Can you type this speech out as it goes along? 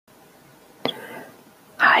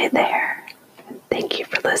Hi there. Thank you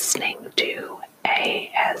for listening to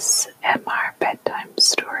ASMR Bedtime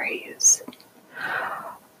Stories.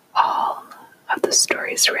 All of the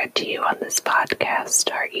stories read to you on this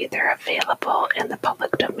podcast are either available in the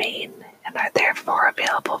public domain and are therefore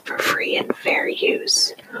available for free and fair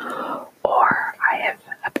use, or I have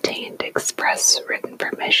obtained express written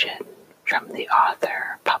permission from the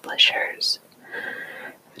author publishers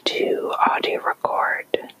to audio record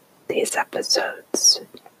these episodes.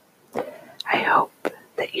 I hope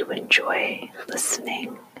that you enjoy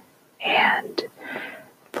listening, and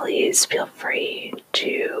please feel free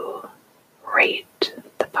to rate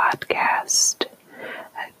the podcast,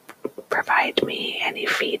 provide me any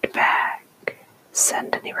feedback,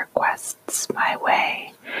 send any requests my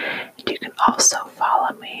way, and you can also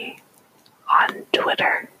follow me on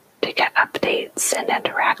Twitter to get updates and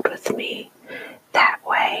interact with me that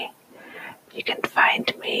way. You can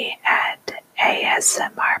find me at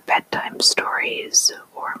ASMR Bedtime Stories,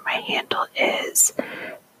 or my handle is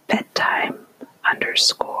bedtime_ASMR,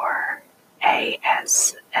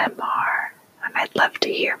 and I'd love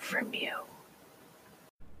to hear from you.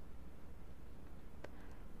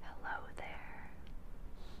 Hello there.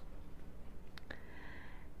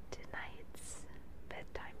 Tonight's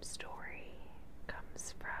bedtime story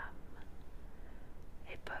comes from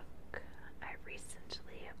a book I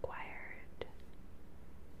recently acquired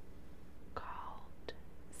called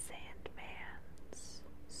Sandman's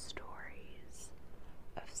Stories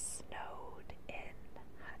of Snowed In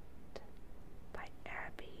Hut by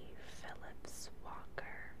Abby Phillips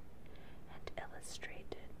Walker and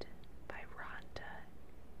illustrated by Rhonda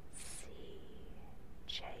C.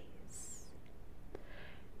 Chase.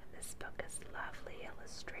 And this book has lovely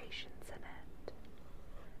illustrations in it.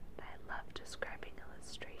 I love describing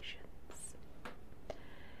illustrations.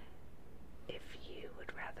 If you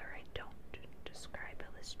would rather I don't describe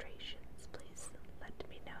illustrations, please let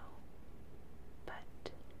me know.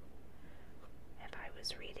 But if I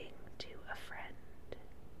was reading to a friend,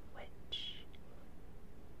 which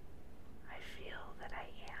I feel that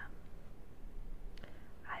I am,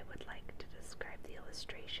 I would like to describe the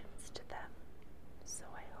illustrations to them, so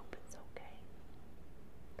I hope it's okay.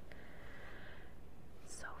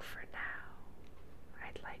 So for now,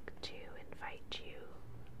 I'd like to invite you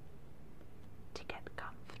to get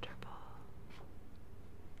comfortable,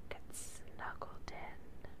 get snuggled in,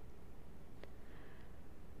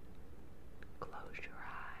 close your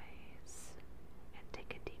eyes, and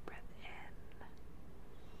take a deep breath in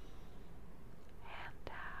and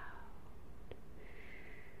out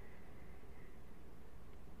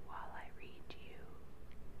while I read you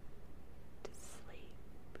to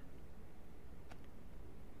sleep.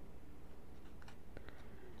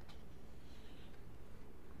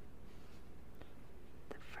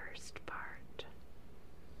 The first part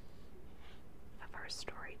of our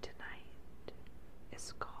story tonight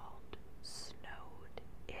is called Snowed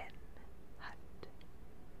In Hut.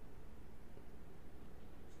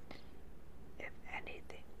 If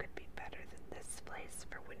anything could be better than this place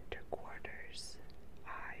for winter quarters,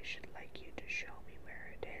 I should like you to show me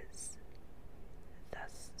where it is.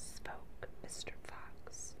 Thus spoke Mr.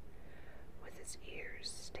 Fox, with his ears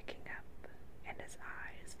sticking up and his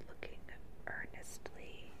eyes looking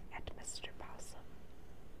earnestly at Mr. Possum.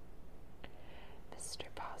 Mr.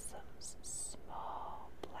 Possum's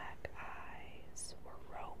small black eyes were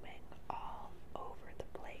roaming all over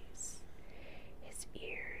the place, his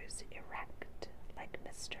ears erect like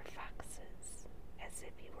Mr. Fox's, as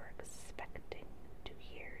if he were expecting to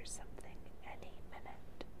hear something any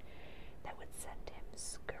minute that would send him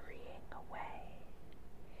scurrying away.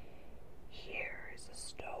 "Here is a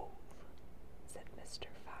stove," said Mr.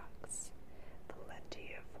 Fox.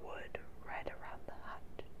 "Plenty of wood right around the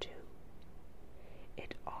hut, too.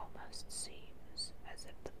 It almost seems as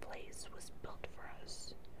if the place was built for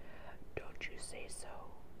us. Don't you say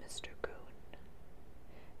so, Mr. Coon?"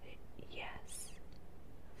 "Yes,"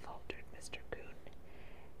 faltered Mr. Coon.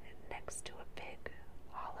 "Next to a big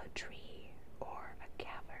hollow tree or a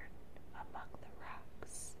cavern among the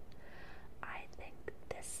rocks. I think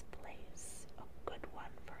this place a good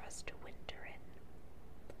one for us to winter in."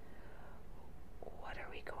 "What are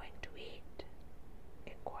we going to eat?"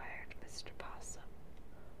 inquired Mr. Possum,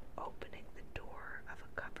 opening the door of a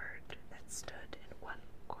cupboard that stood in one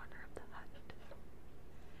corner of the hut.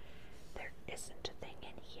 "There isn't a thing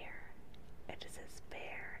in here. It is as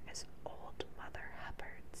bare as old Mother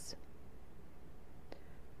Hubbard's."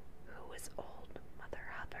 "Who is old Mother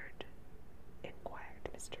Hubbard?" inquired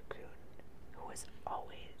Mr. Coon, who was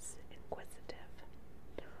always inquisitive.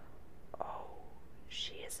 "Oh,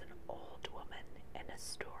 she is an old woman in a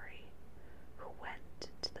story who went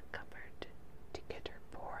to the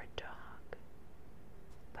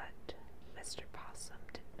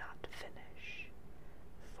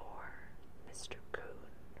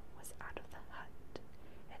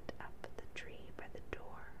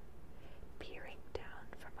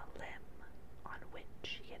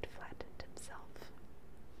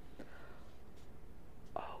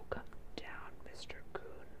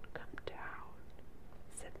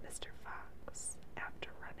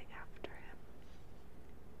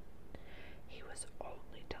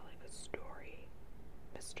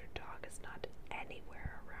is not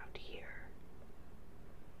anywhere around here.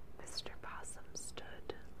 Mr. Possum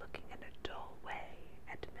stood looking in a dull way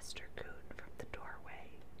at Mr. Coon from the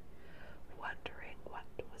doorway, wondering what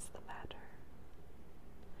was the matter.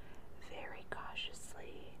 Very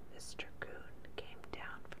cautiously, Mr. Coon came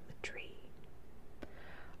down from the tree.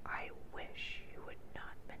 "I wish you would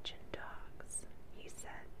not mention dogs," he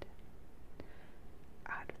said.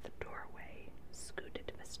 Out of the doorway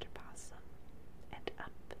scooted Mr. Possum, and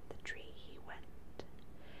up the tree he went,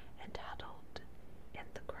 and huddled in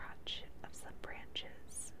the crotch of some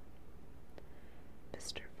branches.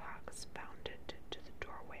 Mr. Fox bounded to the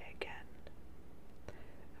doorway again.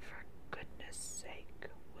 "For goodness sake,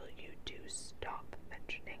 will you two stop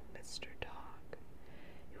mentioning Mr. Dog?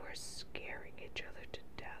 You are scaring each other to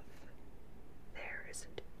death. There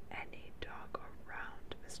isn't any dog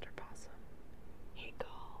around, Mr. Possum," he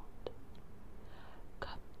called.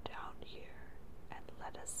 "Come down here and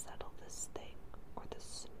let us settle this thing, or the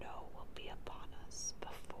snow will be upon us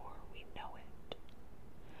before we know it."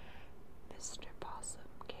 Mr. Possum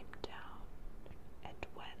came down, and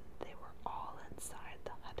when they were all inside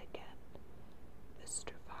the hut again,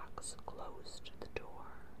 Mr. Fox closed the door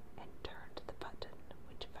and turned the button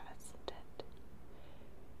which fastened it.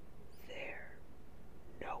 "There,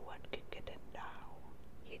 no one can get in now,"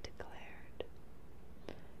 he declared.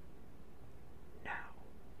 "Now,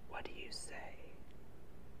 what do you say?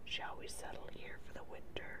 Shall we settle here for the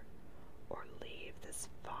winter, or leave this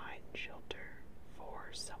fine shelter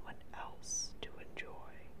for someone else to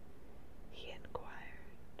enjoy?" he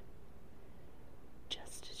inquired.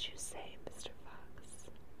 "Just as you say, Mr. Fox,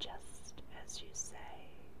 just as you say,"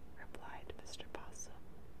 replied Mr. Possum.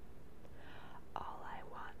 "All I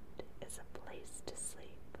want is a place to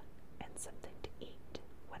sleep and something to eat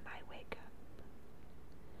when I wake up."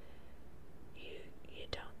 You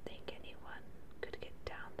don't think anyone could get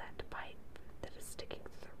down that pipe that is sticking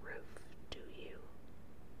through the roof, do you?"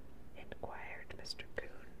 inquired Mr.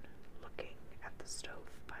 Coon, looking at the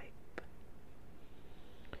stovepipe.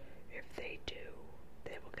 "If they do,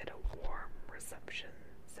 they will get a warm reception,"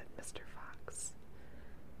 said Mr. Fox.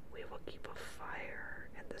 "We will keep a fire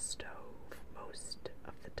in the stove most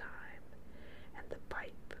of the time, and the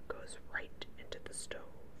pipe goes right into the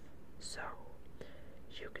stove, so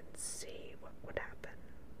you can see what would happen."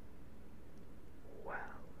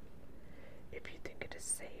 "Well, if you think it is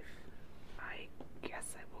safe, I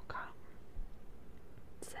guess I will come,"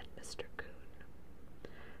 said Mr. Coon.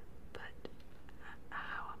 "But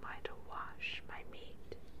how am I to wash my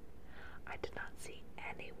meat? I did not see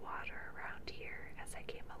any water around here as I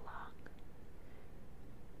came along."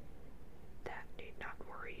 "That need not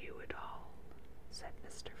worry you at all," said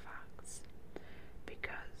Mr. Fox,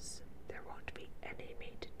 "because there won't be any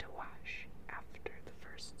meat to wash after the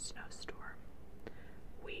first snowstorm.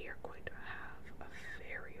 We are going to have a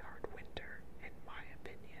very hard winter, in my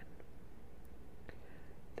opinion.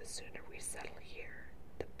 The sooner we settle here,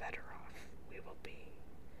 the better off we will be.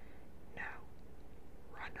 Now,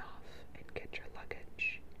 run off and get your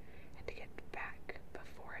luggage, and get back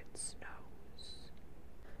before it snows."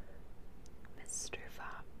 Mr.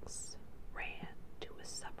 Fox ran to his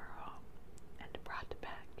summer home and brought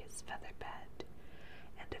back his feather bed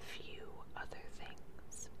and a few other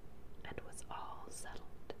things, and was all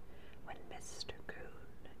settled when Mr.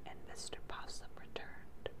 Coon and Mr. Possum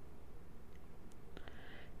returned.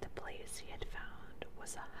 The place he had found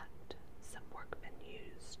was a hut some workmen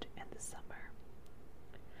used in the summer,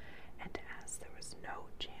 and as there was no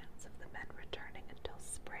chance of the men returning until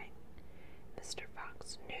spring, Mr.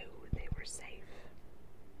 Fox knew they were safe.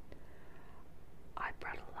 "I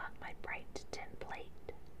brought along my bright tin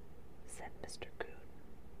plate," said Mr.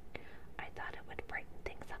 Coon. "I thought it would brighten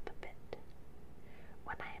things up a bit.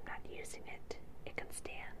 When I am not using it, it can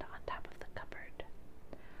stand on top of the cupboard.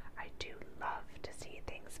 I do love to see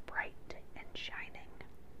things bright and shining."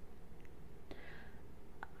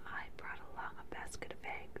 "I brought along a basket of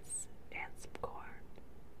eggs and some corn,"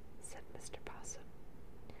 said Mr. Possum.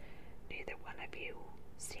 "Neither one of you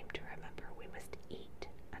seem to remember we must eat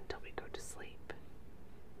until we go to sleep."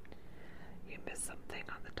 "You missed something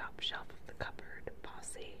on the top shelf of the cupboard,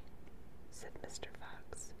 Possy," said Mr.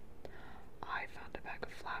 Fox. "I found a bag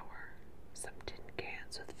of flour, some tin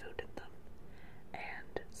cans with food in them,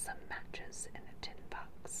 and some matches in a tin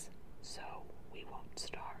box, so we won't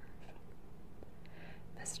starve."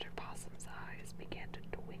 Mr. Possum's eyes began to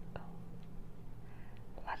twinkle.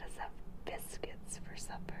 "Let us have biscuits for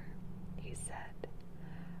supper," he said.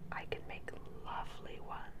 "I can make lovely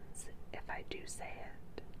ones if I do say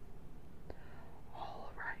it."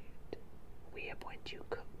 "All right, we appoint you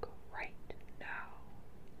cook right now,"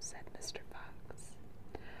 said Mr. Fox,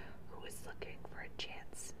 who was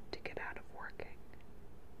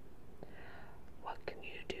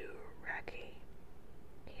Froggy?"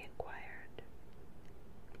 he inquired.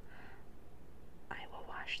 "I will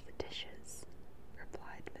wash the dishes,"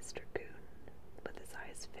 replied Mr. Coon, with his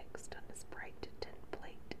eyes fixed on his bright tin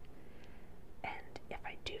plate. "And if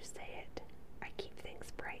I do say it, I keep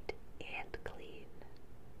things bright and clean."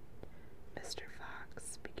 Mr.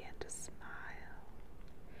 Fox began to smile.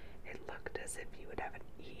 It looked as if he would have an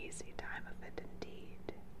easy time of it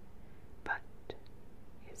indeed. But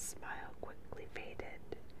his smile quickly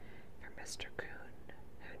faded, for Mr. Coon,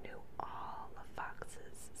 who knew all of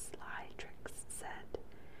Fox's sly tricks, said,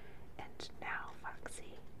 "And now,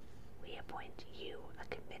 Foxy, we appoint you a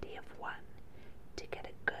committee of one to get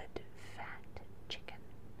a good fat chicken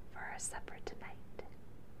for our supper tonight.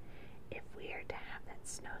 If we are to have that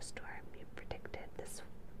snowstorm you predicted, this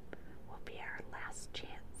will be our last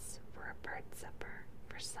chance for a bird supper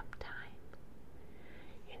for some time.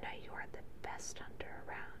 You know you are the best hunter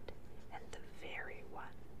around and the very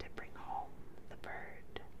one to bring home the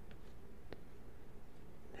bird."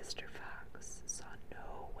 Mr. Fox saw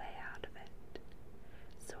no way out of it,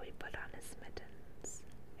 so he put on his mittens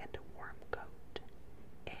and a warm coat,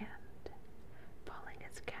 and, pulling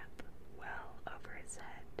his cap well over his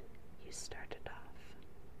head, he started off.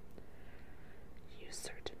 "You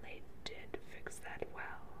certainly did fix that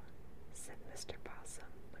well," said Mr.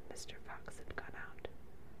 Possum when Mr. Fox had gone out.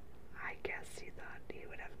 "I guess he thought he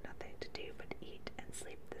would have nothing to do but eat and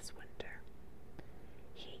sleep this winter.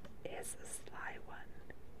 He is a sly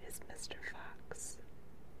one, is Mr. Fox.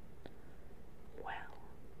 Well,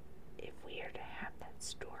 if we are to have that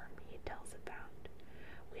storm he tells about,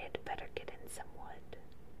 we had better get in some wood,"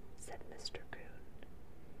 said Mr. Coon.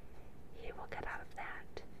 "He will get out of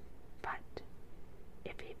that, but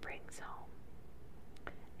if he brings home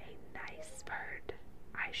a nice bird,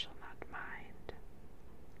 I shall not mind."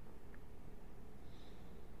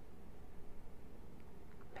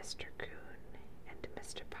 Mr. Coon and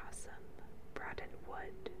Mr. Possum brought in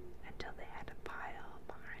wood until they had a pile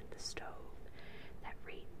behind the stove that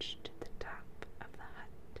reached to the top of the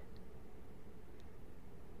hut.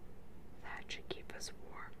 "That should keep us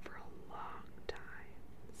warm for a long time,"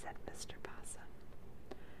 said Mr. Possum.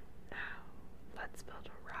 "Now, let's build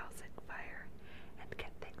a rousing fire and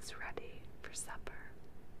get things ready for supper.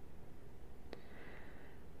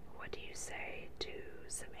 What do you say to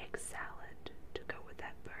some egg salad to go with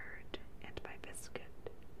that bird and my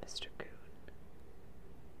biscuit, Mr. Coon?"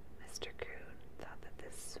 Mr. Coon thought that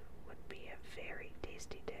this would be a very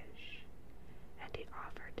tasty dish, and he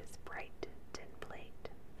offered his bright tin plate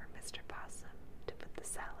for Mr. Possum to put the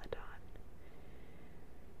salad on.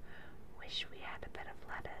 "Wish we had a bit of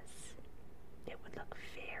lettuce. It would look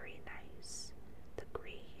very nice, the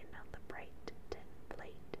green on the bright tin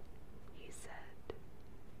plate," he said.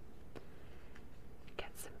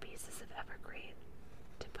 "Get some pieces of evergreen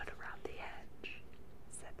to put around the edge,"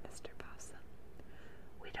 said Mr. Possum.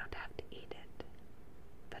 "We don't have to eat it,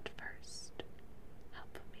 but first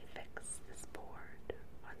help me fix this board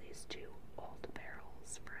on these two old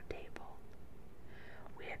barrels for a table.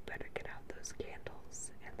 We had better get out those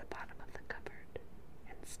candles in the bottom of the cupboard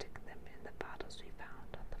and stick them in the bottles we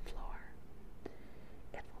found on the floor.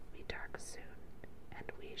 It will be dark soon,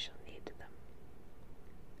 and we shall need them.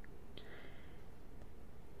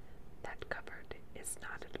 That cupboard is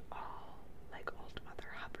not at all like old Mother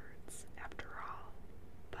Hubbard's, after all,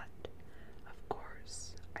 but, of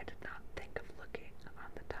course, I did not think of looking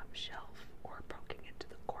on the top shelf or poking into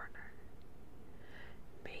the corner.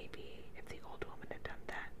 Maybe if the old woman had done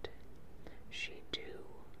that, she too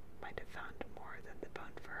might have found more than the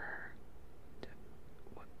bone for her,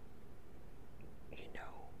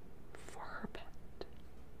 for her pet."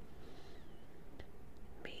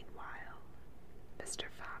 Meanwhile, Mr.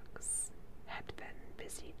 Fox had been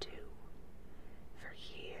busy too, for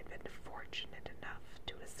he had been fortunate enough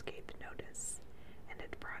to escape notice and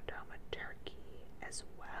had brought home a turkey as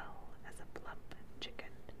well as a plump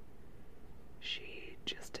chicken. "She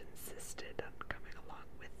just insisted on coming along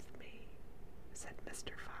with me," said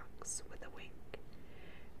Mr. Fox with a wink,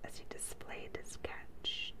 as he displayed his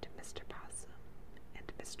catch to Mr. Possum and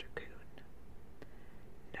Mr. Coon.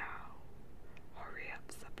 "Now, hurry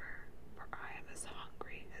up supper, for I am as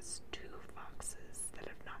hungry as two foxes that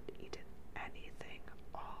have not eaten anything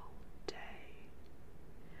all day."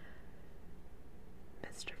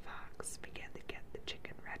 Mr. Fox began to get the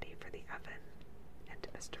chicken ready for the oven, and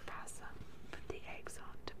Mr. Possum put the eggs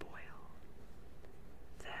on to boil.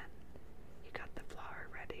 Then he got the flour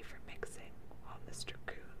ready for mixing while Mr.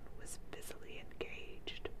 Coon was busily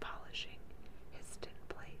engaged polishing his tin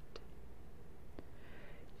plate.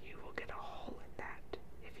 "You will get a hole in that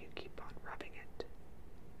if you keep on rubbing it,"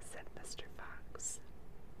 said Mr. Fox.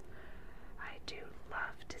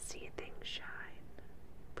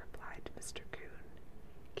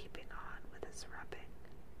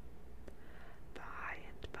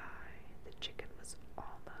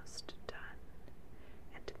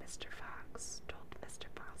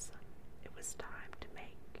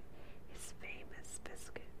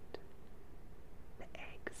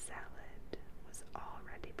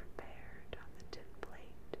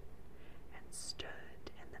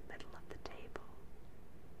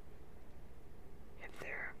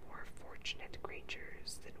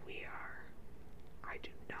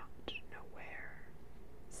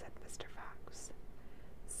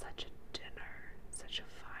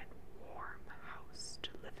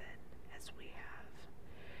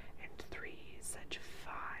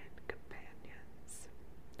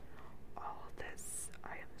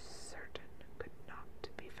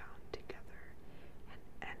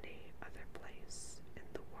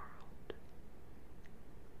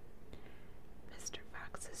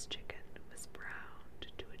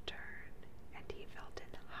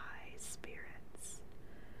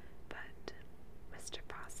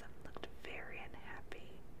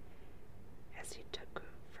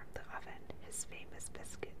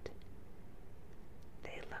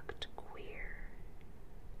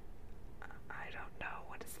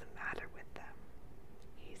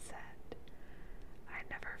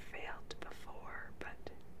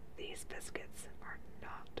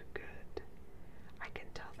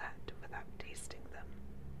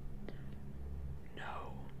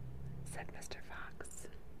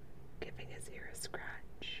 his ear a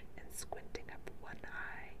scratch and squinting up one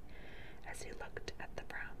eye as he looked at the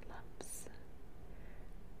brown lumps.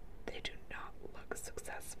 They do not look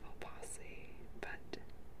successful, Posse, but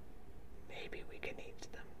maybe we can eat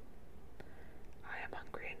them. I am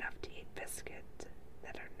hungry enough to eat biscuits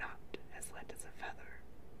that are not as light as a feather.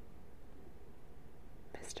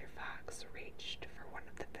 Mr. Fox reached for one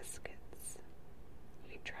of the biscuits.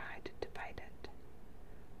 He tried to bite it.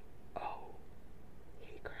 "Oh,"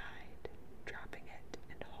 he cried, dropping it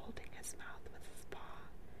and holding his mouth with his paw.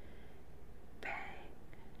 Bang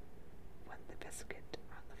went the biscuit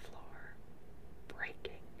on the floor,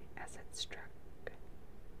 breaking as it struck.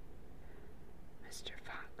 Mr.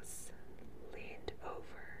 Fox leaned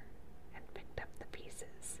over and picked up the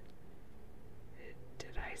pieces.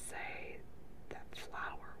 "Did I say that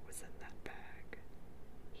flour was in that bag?"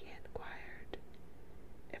 he inquired.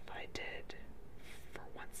 "If I did, for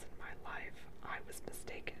once in my life I was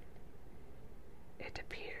mistaken. It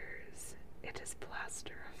appears it is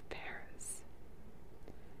plaster of Paris."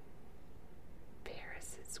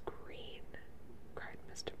 "Paris is green," cried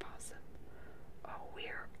Mr. Possum. "Oh,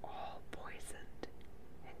 we're all poisoned."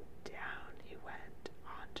 And down he went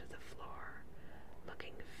onto the floor,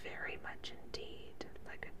 looking very much indeed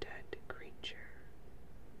like a dead creature.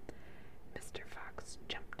 Mr. Fox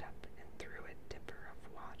jumped up and threw a dipper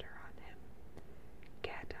of water on him.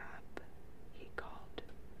 "Get up," he called.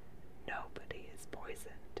 "Nobody is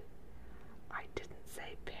poisoned. I didn't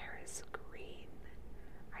say Paris green.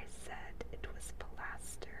 I said it was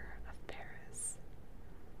plaster of Paris.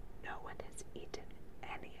 No one has eaten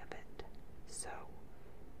any of it, so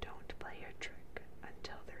don't play your trick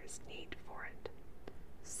until there is need for it.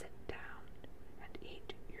 Sit down and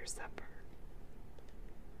eat your supper."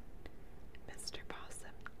 Mr.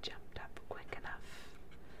 Possum jumped up quick enough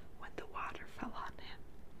when the water fell on him.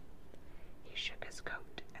 He shook his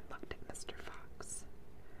coat and looked at Mr. Fox.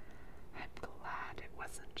 "I'm glad it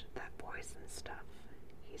wasn't that poison stuff,"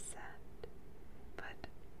 he said, "but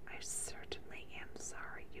I certainly am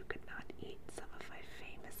sorry you could not eat some of my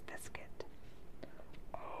famous biscuit."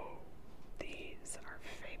 "Oh, these are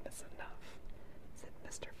famous enough," said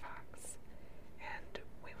Mr. Fox, "and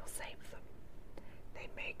we will save them. They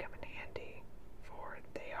may come in handy, for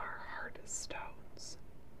they are hard as stones."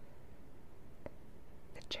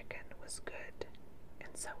 The chicken was good,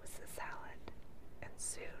 and so was the salad, and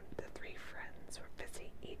soon the three friends were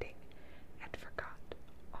busy eating and forgot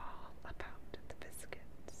all about the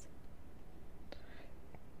biscuits.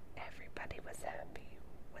 Everybody was happy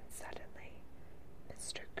when suddenly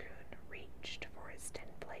Mr. Coon reached for his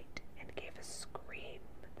tin plate and gave a scream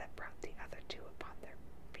that brought the other two upon their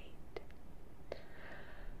feet.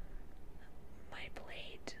 "My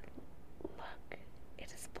plate, look,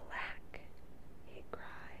 it is black," he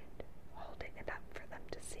cried, holding it up for them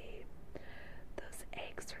to see. "Those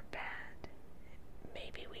eggs are bad.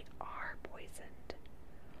 Maybe we are poisoned."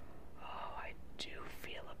 "Oh, I do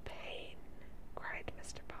feel a pain," cried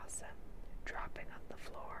Mr. Possum, dropping on the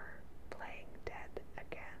floor, playing dead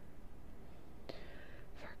again.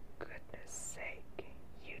 "For goodness sake,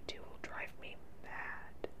 you two will drive me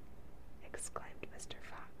mad," exclaimed Mr.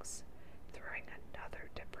 Fox, throwing another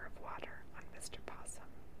dipper of water on Mr. Possum.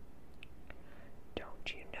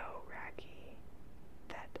 "Don't you know, Raggy,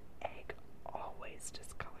 that egg always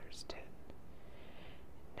discolors tin?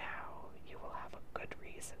 Now you will have a good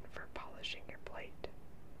reason for polishing your plate.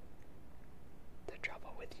 The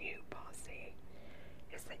trouble with you, Posse,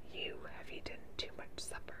 is that you have eaten too much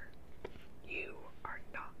supper. You are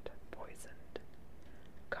not poisoned.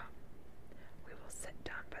 Come, we will sit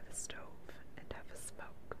down by the stove and have a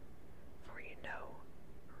smoke, for you know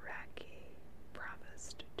Raggy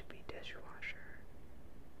promised to be dishwasher."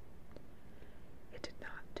 It did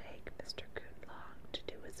not take Mr. Coon long to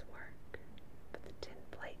do his work, but the tin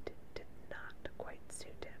plate did not quite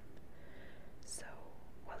suit him. So,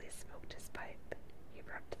 while he smoked his pipe, he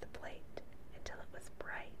rubbed the plate until it was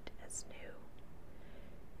bright as new.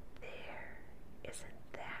 "There,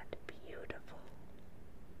 isn't that beautiful?"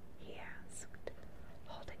 he asked,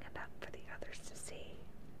 holding it up for the others to see.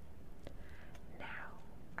 "Now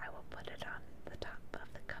I will put it on the top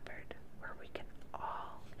of the cupboard where we can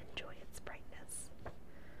all enjoy its brightness."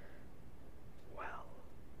 "Well,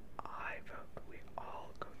 I vote we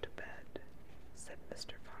all go to bed," said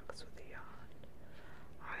Mr. Fox with a yawn.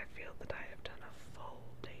 "I feel that I have done a full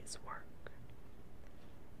day's work."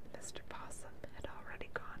 Mr. Possum had already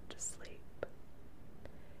gone to sleep.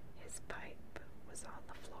 His pipe was on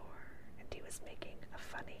the floor, and he was making a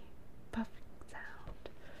funny puffing sound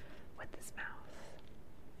with his mouth.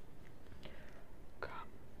 "Come,"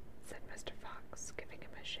 said Mr. Fox, giving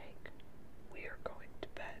him a shake. "We are going to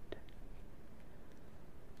bed."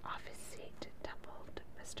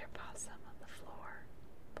 Mr. Possum on the floor,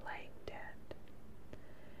 playing dead.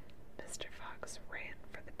 Mr. Fox ran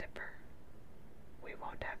for the dipper. "We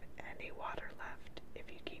won't have any water left if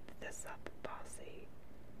you keep this up, Bossy,"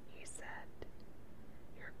 he said.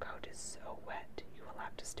 "Your coat is so wet you will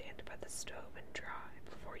have to stand by the stove and dry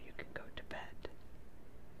before you can go to bed."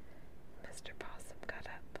 Mr. Possum got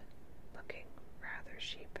up, looking rather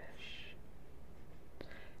sheepish,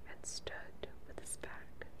 and stood with his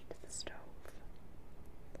back to the stove.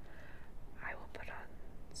 "I will put on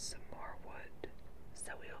some more wood,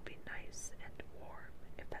 so we will be nice and warm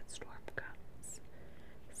if that storm comes,"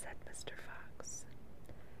 said Mr. Fox.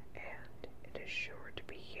 "And it is sure to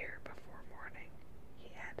be here before morning,"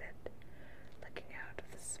 he added, looking out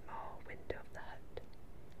of the small window of the hut.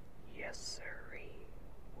 "Yes, sirree,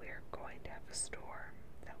 we are going to have a storm.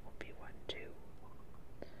 That will be one too."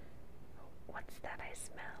 "What's that I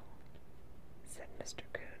smell?" said Mr.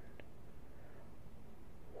 Coon.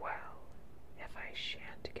 "Well, if I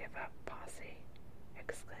shan't give up, Bossy,"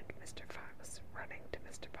 exclaimed Mr. Fox, running to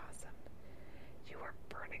Mr. Possum. "You are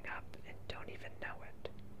burning up and don't even know it.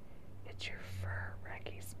 It's your fur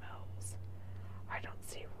Raggy smells. I don't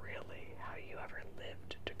see really how you ever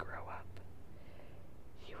lived to grow up.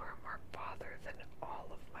 You are more bother than all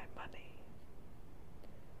of my money."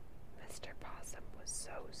 Mr. Possum was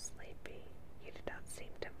so sleepy he did not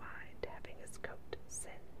seem to mind having his coat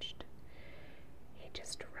singed. He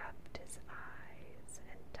just rubbed his eyes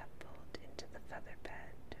and tumbled into the feather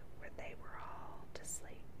bed where they were all to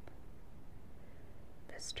sleep.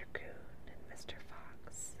 Mr. Coon and Mr.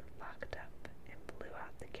 Fox locked up and blew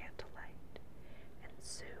out the candlelight, and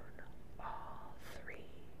soon all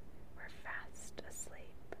three were fast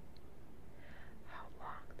asleep. How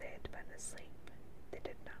long they had been asleep they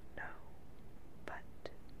did not know,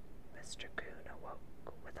 but Mr. Coon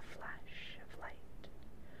awoke with a flash of light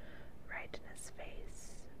right in his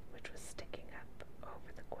face, which was sticking up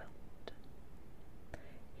over the quilt.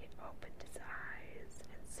 He opened his eyes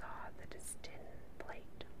and saw that his tin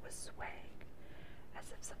plate was swaying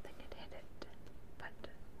as if something had hit it, but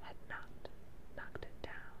had not knocked it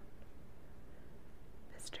down.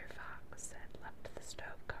 Mr. Fox had left the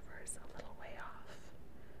stove covers a little way off,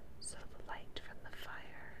 so the light from the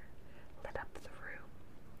fire lit up the room,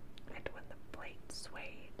 and when the plate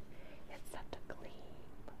swayed, it sent a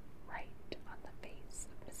gleam right on the face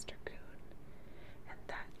of Mr. Coon, and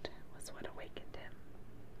that was what awakened him.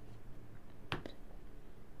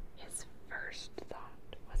 His first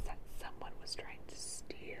thought was that someone was trying to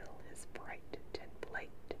steal his bright tin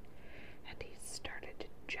plate, and he started to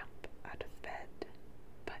jump out of bed,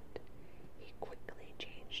 but he quickly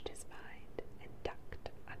changed his mind and ducked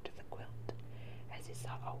under the quilt as he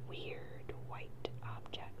saw a weird white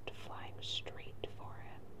object flying straight for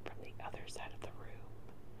him from the other side of the room.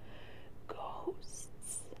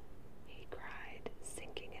 "Ghosts!" he cried,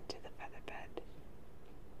 sinking into the feather bed.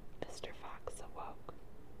 Mr. Fox awoke.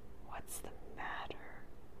 "What's the matter?"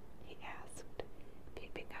 he asked,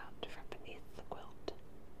 peeping out from beneath the quilt.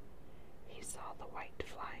 He saw the white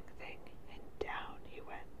flying thing, and down he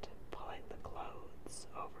went, pulling the clothes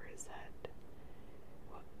over his head.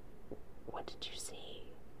 What did you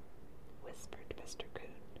see?" whispered Mr. Coon.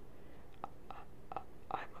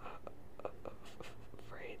 I'm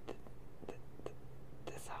afraid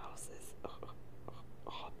this house is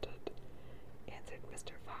haunted," answered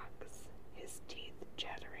Mr. Fox, his teeth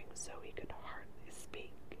chattering so he could hardly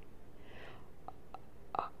speak.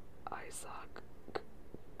 "I saw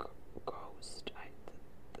ghost, I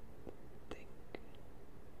think."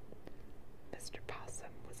 Mr.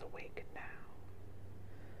 Possum was awake now.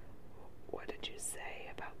 "What did you say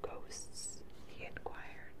about ghosts?" he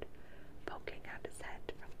inquired, poking out his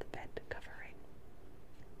head from the bed covering.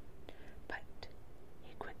 But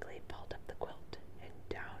he quickly pulled up the quilt, and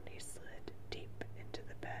down he slid deep into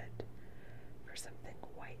the bed, for something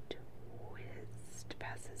white whizzed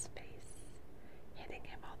past his face, hitting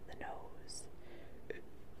him on the nose.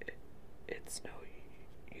 It's no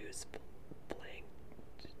use playing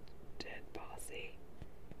dead, Bossy,"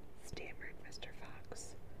 stammered Mr.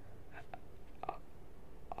 Fox.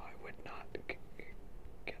 I would not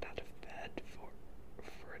get out of bed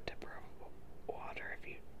for a dipper of water if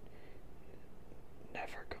you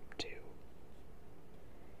never come to."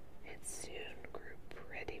 It soon grew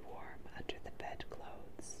pretty warm under the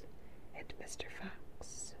bedclothes, and Mr.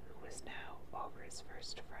 Fox, who was now over his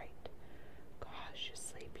first fright,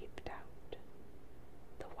 cautiously peeped out.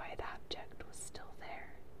 The white object was still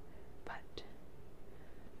there, but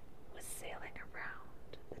was sailing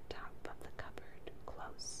around the top of the cupboard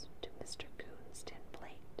close to Mr. Coon's tin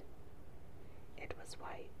plate. It was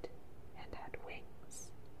white and had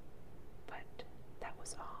wings, but that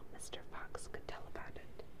was all.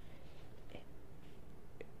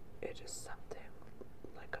 just something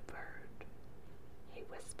like a bird," he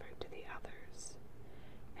whispered to the others,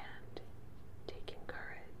 and, taking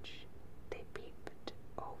courage, they peeped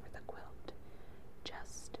over the quilt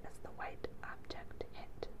just as the white object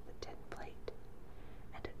hit the tin plate,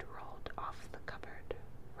 and it rolled off the cupboard,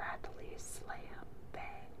 rattly slam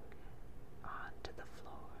bang, onto the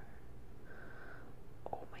floor.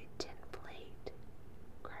 "Oh, my tin plate!"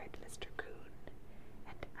 cried Mr. Coon,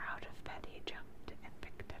 and out of bed he jumped and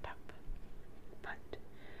picked it up. But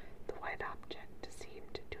the white object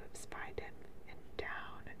seemed to have spied him, and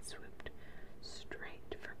down it swooped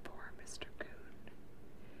straight for poor Mr. Coon.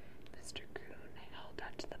 Mr. Coon held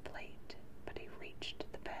onto the plate, but he reached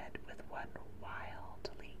the bed with one wild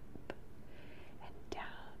leap, and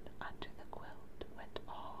down under the quilt went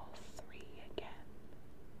all three again.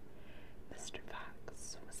 Mr.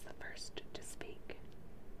 Fox was the first to speak.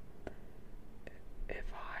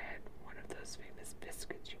 "If I had one of those famous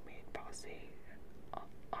biscuits you made, Bossy,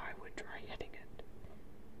 I would try hitting it,"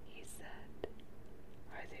 he said.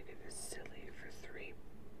 "I think it is silly for three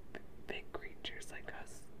big creatures like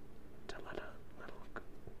us to let a little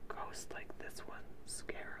ghost like this one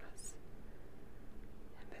scare us."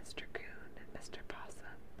 And Mr. Coon and Mr.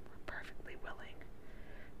 Possum were perfectly willing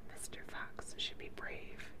Mr. Fox should be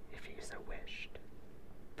brave if he so wished,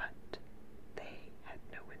 but they had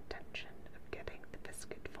no intention of getting the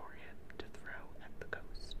biscuit for him to throw at the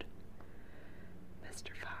ghost.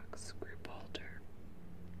 Mr. Fox grew bolder.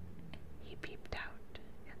 He peeped out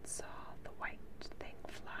and saw the white thing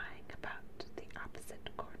flying about the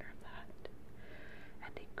opposite corner of the hut,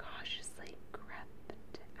 and he cautiously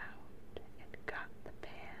crept out and got the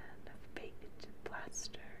pan of baked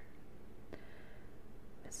plaster.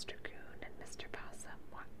 Mr. Coon and Mr. Possum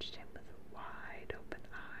watched him with wide-open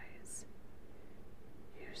eyes.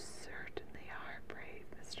 "You certainly are brave,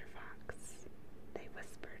 Mr. Fox," they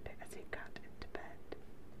whispered as he got into bed.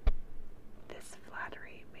 This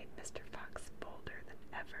flattery made Mr. Fox bolder than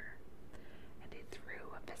ever, and he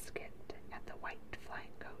threw a biscuit at the white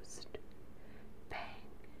flying ghost.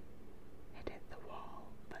 Bang! It hit the wall,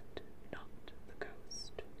 but not the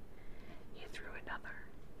ghost. He threw another.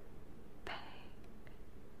 Bang!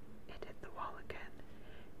 It hit the wall again,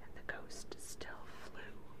 and the ghost still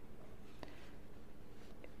flew.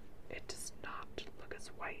 "It does not look as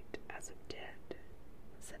white as it did,"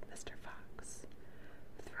 said Mr. Fox,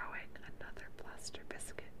 throwing another plaster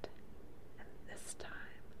biscuit, and this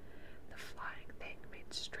time the flying thing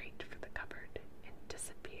made straight for the cupboard and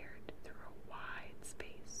disappeared through a wide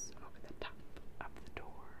space over the top of the door.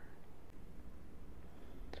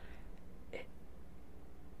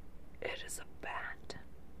 It is a bat,"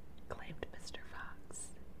 claimed Mr.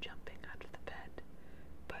 Fox, jumping out of the bed.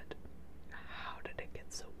 "But how did it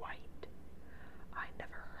get so white? I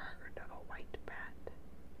never heard of a white bat."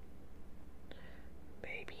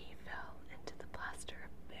 "Maybe he fell into the plaster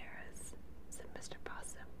of Paris," said Mr.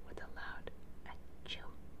 Possum with a loud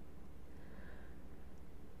achoo.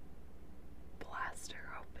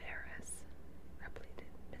 "Plaster of Paris," repeated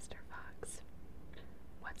Mr. Fox.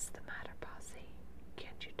 "What's the matter, Possy?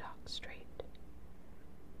 Can't you talk straight?"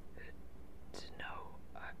 "No,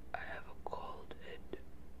 I have a cold in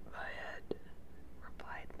my head,"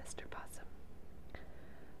 replied Mr. Possum.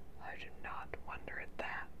 "I do not wonder at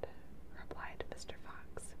that," replied Mr.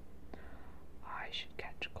 Fox. "I should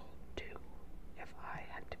catch cold too, if I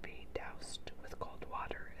had to be doused with cold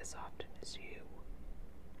water as often as you."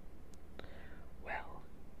 "Well,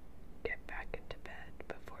 get back into bed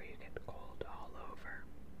before you get cold all over.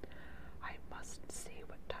 I must see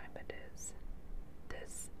what time it is.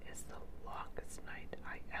 This is the longest night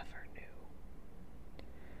I ever knew."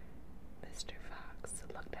 Mr. Fox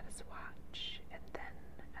looked at his watch and then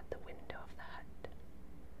at the window of the hut.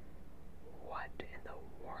 "What in the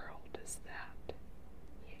world is that?"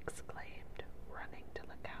 he exclaimed, running to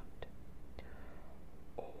look out.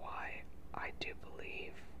 "Why, I do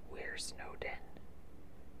believe we're snowed in.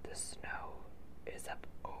 The snow is up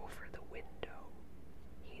over the window,"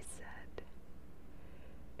 he said.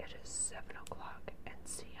 "It is 7 o'clock, and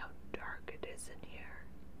see how dark it is in here.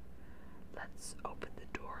 Let's open the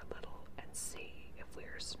door a little and see if we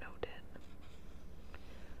are snowed in.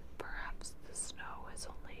 Perhaps the snow has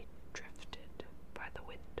only drifted by the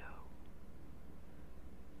window."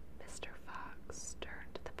 Mr. Fox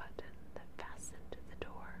turned the button that fastened the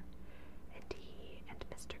door, and he and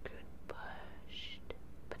Mr. Coon pushed,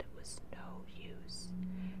 but it was no use.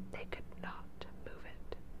 They could not move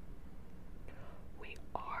it. "We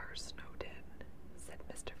are snowed in," said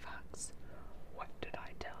Mr. Fox. "What did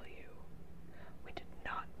I tell you? We did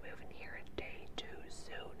not move in here a day too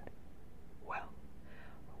soon. Well,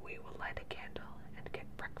 we will light a candle and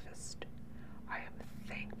get breakfast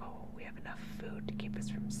have enough food to keep us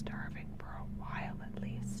from starving for a while at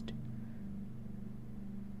least.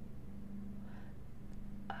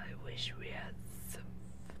 I wish we had some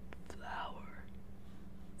flour,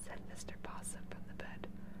 said Mr. Possum from the bed.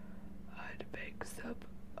 I'd make some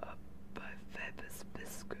of my famous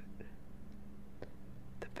biscuit.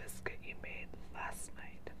 The biscuit you made last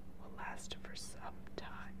night will last for some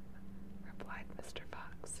time, replied Mr.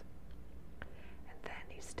 Fox. And then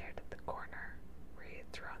he stared at the corner where he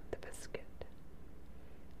had thrown the biscuit.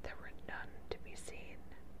 There were none to be seen.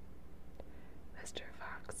 Mr.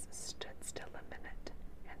 Fox stood still a minute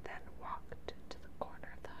and then walked to the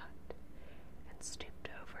corner of the hut and stooped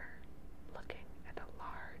over, looking at a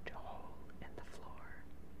large hole in the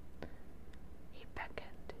floor. He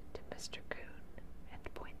beckoned to Mr. Coon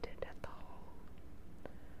and pointed at the hole.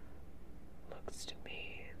 Looks to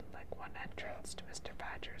me like one entrance to Mr.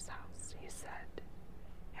 Badger's house, he said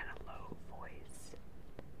in a low voice.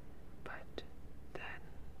 But then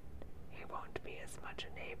he won't be as much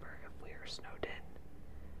a neighbor if we are snowed in,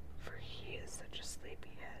 for he is such a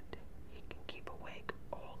sleepyhead he can keep awake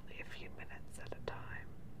only a few minutes at a time.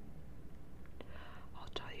 I'll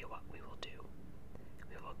tell you what we will do.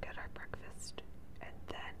 We will get our breakfast and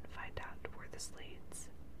then find out where this leads.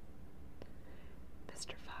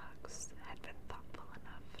 Mr. Fox had been thoughtful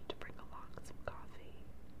enough to bring along some coffee.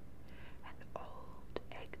 An old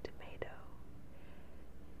egg tomato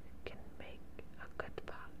can make a good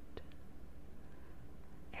pot,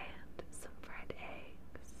 and some fried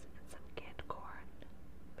eggs and some canned corn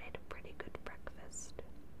made a pretty good breakfast.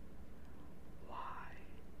 Why,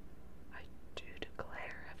 I do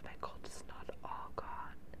declare if my cold is not all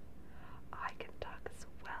gone, I can talk as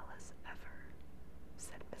well as ever,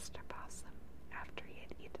 said Mr. Possum after he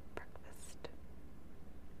had eaten breakfast.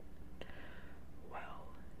 Well,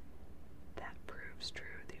 that proves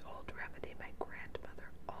true the old remedy my grandmother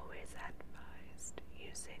always advised,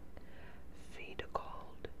 using feed a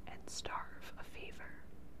cold and starve a fever.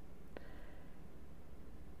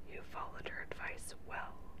 You followed her advice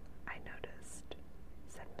well, I noticed,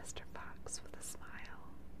 said Mr. Fox with a smile.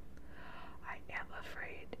 I am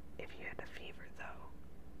afraid if you had a fever, though,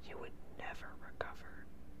 you would never recover.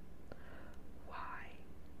 Why?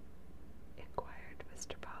 Inquired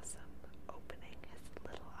Mr. Possum, opening his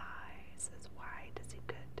little eyes as wide as he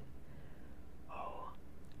could. Oh,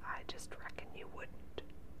 I just reckon you wouldn't,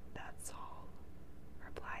 that's all,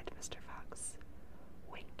 replied Mr. Fox,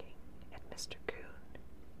 winking at Mr. Coon,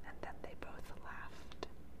 and then they both laughed.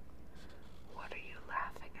 What are you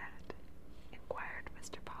laughing at? Inquired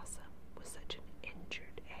Mr. Possum with such an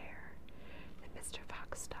injured air that Mr.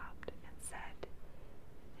 Fox stopped and said,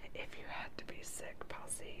 If you had to be sick,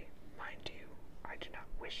 Possy, mind you, I do not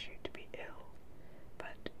wish you to be ill,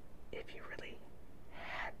 but if you really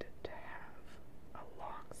had to have a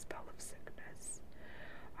long spell of sickness,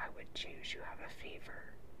 I would choose you have a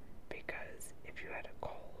fever, because if you had a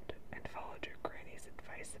cold and followed your granny's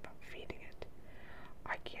advice about feeding it,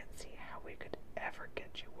 I can't see how we could ever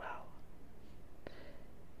get you well.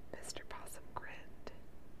 Mr. Possum grinned.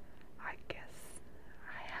 I guess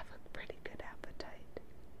I have a pretty good appetite,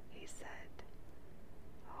 he said.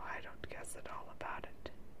 Oh, I don't guess at all about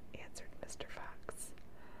it, answered Mr. Fox.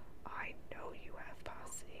 I know you have,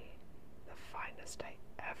 Possy, the finest I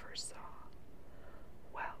ever saw.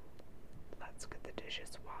 Well, let's get the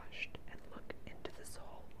dishes washed and look into this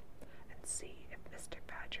hole and see if Mr.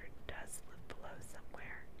 Badger does live below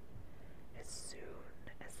somewhere. As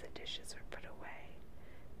soon as the dishes were put away,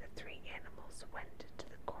 the three animals went to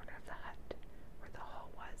the corner of the hut where the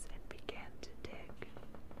hole was and began to dig.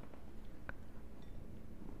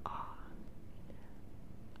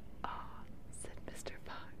 Ah, said Mr.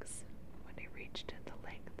 Fox when he reached in the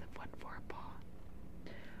length of one forepaw.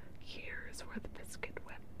 Here is where the biscuit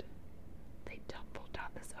went. They tumbled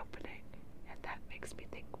down this opening, and that makes me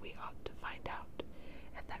think we ought to find out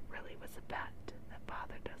if that really was a bat that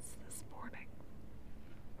bothered us this morning.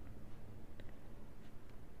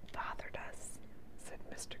 Bothered us, said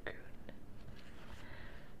Mr. Coon.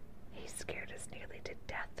 He scared us nearly to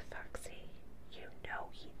death, Foxy. You know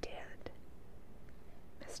he did.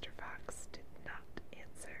 Mr. Fox did not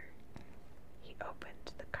answer. He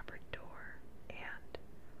opened the cupboard door and,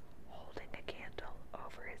 holding a candle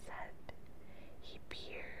over his head, he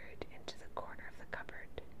peered into the corner of the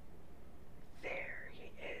cupboard. There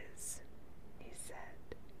he is, he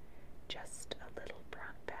said, just a little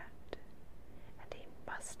brown bat, and he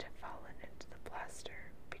must have fallen into the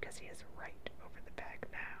plaster because he is right over the bag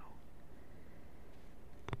now.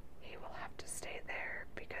 He will have to stay there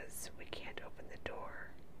because we can't open the door,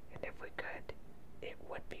 and if we could, it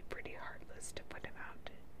would be pretty heartless to put him out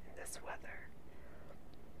in this weather.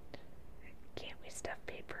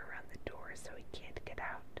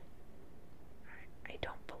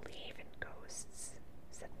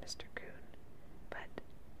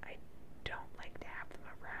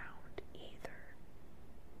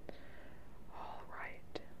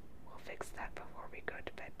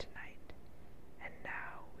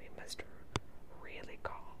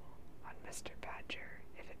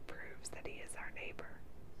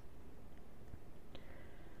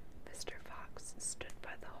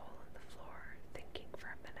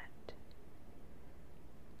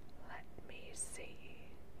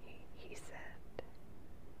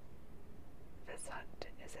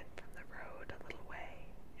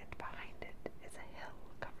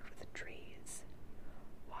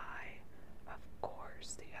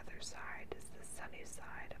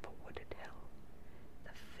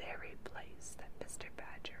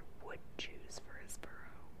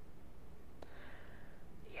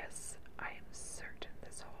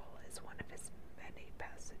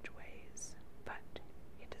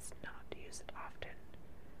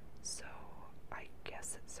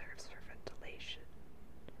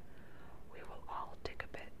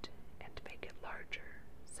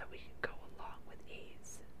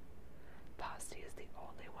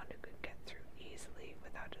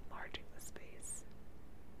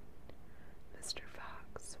 Mr.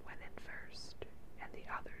 Fox went in first, and the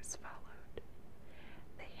others followed.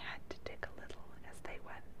 They had to dig a little as they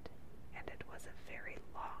went, and it was a very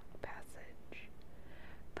long passage.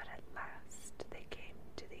 But at last they came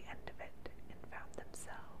to the end of it and found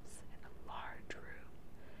themselves in a large room,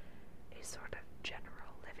 a sort of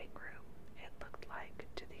general living room, it looked like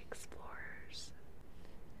to the explorers.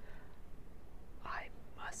 "I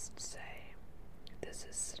must say, this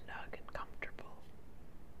is snug and comfortable,"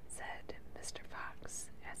 said Mr. Fox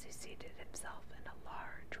as he seated himself in a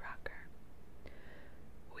large rocker.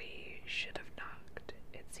 "We should have knocked,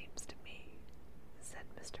 it seems to me," said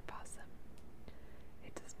Mr. Possum.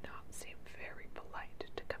 "It does not seem very polite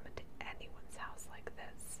to come into anyone's house like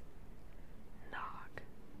this." "Knock?"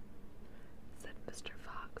 said Mr.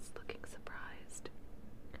 Fox, looking surprised.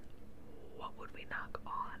 "What would we knock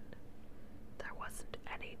on? There wasn't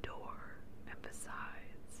any door, and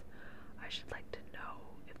besides, I should like to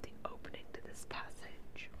know if the opening to this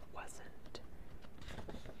passage wasn't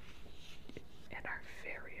in our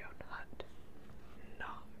very own hut.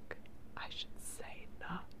 Knock? I should say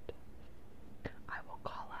not. I will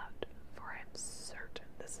call out, for I am certain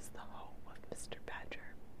this is the home of Mr.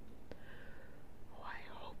 Badger." "Oh, I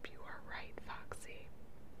hope you are right, Foxy,"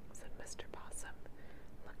 said Mr. Possum,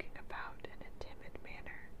 looking about in a timid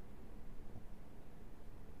manner.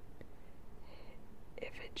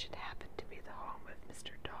 "If it should happen to be the home of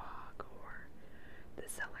Mr. Dog or the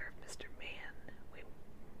cellar of Mr. Man, we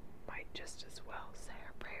might just as well say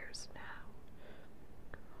our prayers now."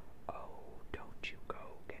 "Oh, don't you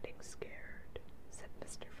go getting scared," said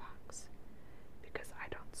Mr. Fox, "because I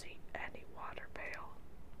don't see any water pail.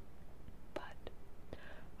 But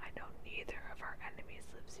I know neither of our enemies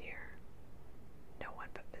lives here. No one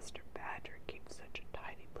but Mr. Badger keeps such a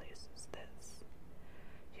tidy place as this.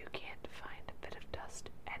 You can't find a bit of dust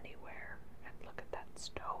anywhere, and look at that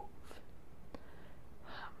stove."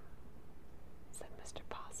 Said Mr.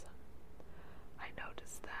 Possum. "I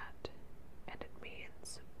noticed that, and it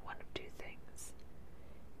means one of two things.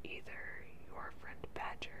 Either your friend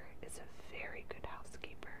Badger is a very good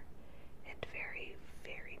housekeeper and very,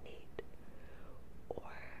 very neat,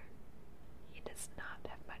 or he does not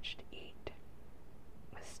have much to eat.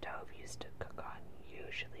 The stove used to cook on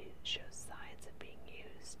usually shows signs of being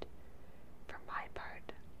used. For my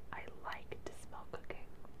part, I like to smell cooking."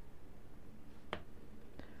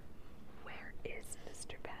 "Where is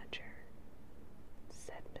Mr. Badger?"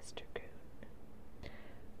 said Mr. Coon.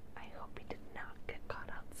 "I hope he did not get caught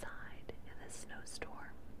outside in the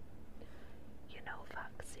snowstorm. You know,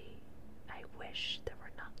 Foxy, I wish there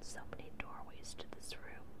were not so many doorways to this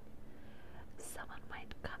room. Someone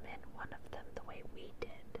might come in one of them the way we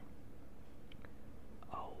did."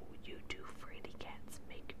 "Oh, you two fraidy cats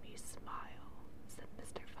make me smile," said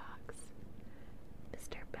Mr. Fox.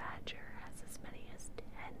 "Mr. Badger has as many as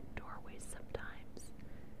 10 doorways sometimes,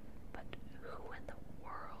 but who in the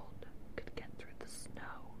world could get through the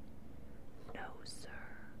snow? No, sir,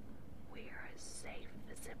 we are as safe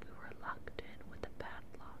as if we were locked in with a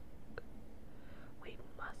padlock. We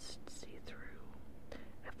must see through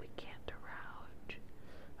if we can't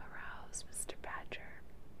arouse Mr. Badger.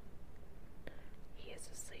 He is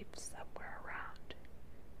asleep somewhere around.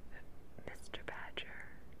 Mr. Badger,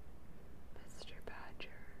 Mr. Badger,"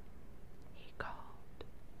 he called.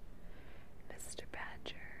 Mr.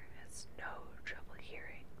 Badger has no trouble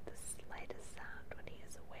hearing the slightest sound when he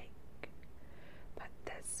is awake, but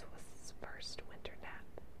this was his first winter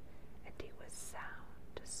nap, and he was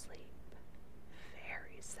sound asleep,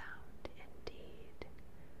 very sound indeed.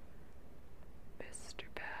 "Mr.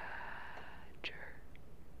 Badger,"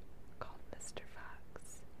 called Mr.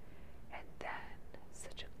 Fox, and then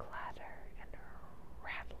such a clatter and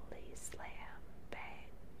rattly slam, bang,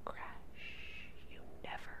 crash you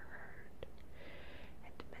never heard,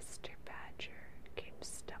 and Mr. Badger came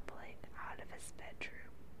stumbling out of his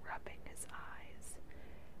bedroom, rubbing his eyes.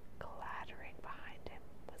 Clattering behind him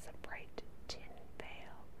was a bright tin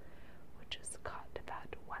pail, which was caught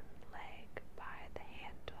about one leg by the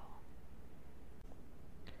handle.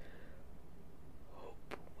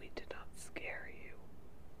 "Hope we did not scare you,"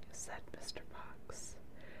 said Mr. Fox,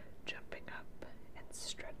 jumping up and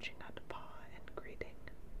stretching out a paw in greeting.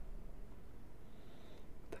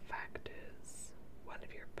 "The fact is, one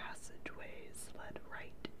of your passageways led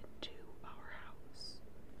right into our house."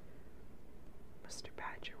 Mr.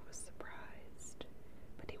 Badger was surprised,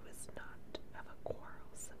 but he was not of a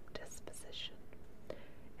quarrelsome disposition,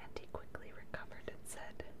 and he quickly recovered and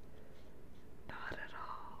said, "Not at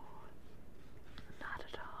all. Not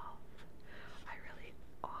at all. I really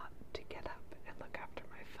ought to get up and look after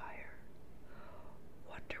my fire.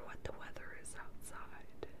 Wonder what the weather is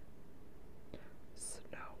outside.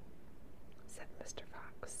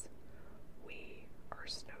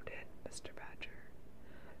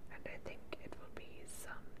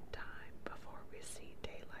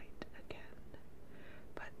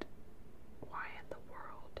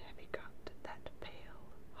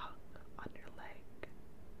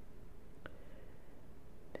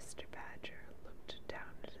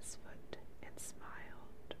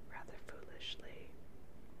 foolishly.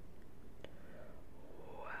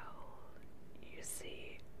 "Well, you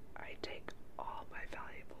see, I take all my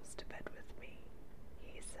valuables to bed with me,"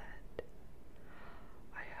 he said.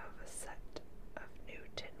 "I have a set of new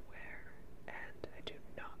tinware, and I do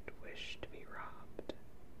not wish to be robbed.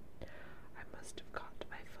 I must have caught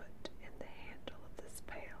my foot in the handle of this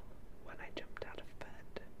pail when I jumped out of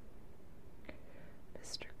bed."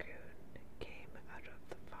 Mr. Coon came out of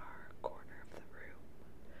the far corner of the room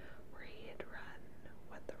where he had run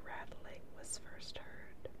when the rattling was first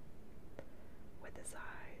heard. With his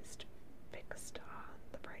eyes fixed on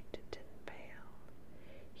the bright tin pail,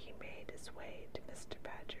 he made his way to Mr.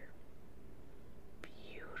 Badger.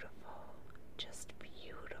 "Beautiful, just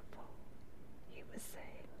beautiful," he was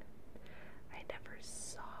saying. "I never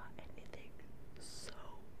saw anything so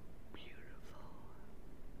beautiful."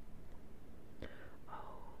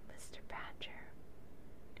 "Oh, Mr. Badger,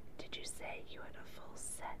 did you say you had a full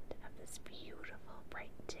set of this beautiful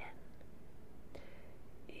bright tin?"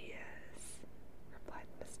 "Yes," replied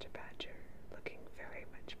Mr. Badger, looking very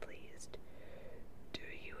much pleased. "Do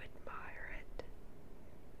you admire it?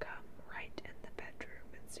 Come right in the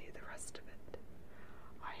bedroom and see the rest of it.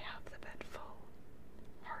 I have the bed full.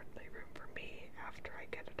 Hardly room for me after I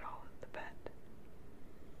get it all in the bed."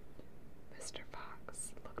 Mr.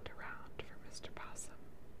 Fox looked around for Mr. Possum.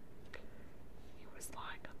 He was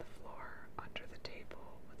lying on the floor under the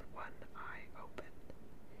table with one eye open.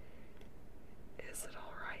 "Is it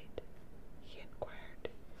all right?" he inquired.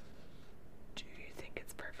 "Do you think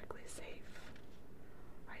it's perfectly safe?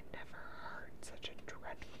 I never heard such a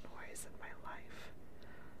dreadful noise in my life.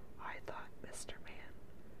 I thought Mr. Man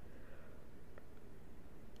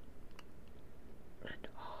and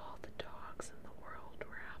all the dogs in the world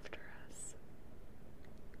were after us."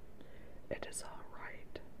 "It is all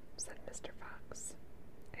right," said Mr. Fox,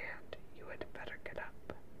 "and you had better get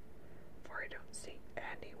up, for I don't see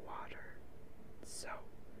any water, so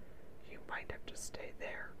you might have to stay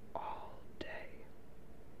there all day."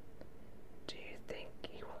 "Do you think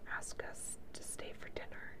he will ask us to stay for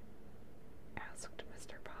dinner?" asked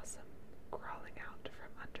Mr. Possum, crawling out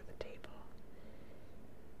from under the table.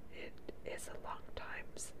 "It is a long time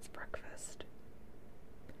since breakfast."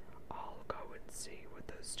 "I'll go and see what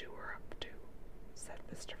those two are up to," said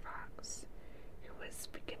Mr. Fox, who was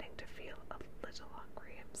beginning to feel a little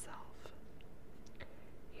hungry himself.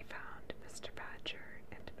 He found Mr. Badger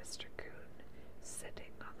and Mr. Coon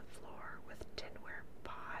sitting on the floor with tinware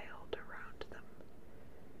piled around them.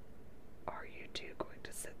 "Are you two going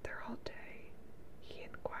to sit there all day?" he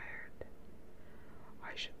inquired.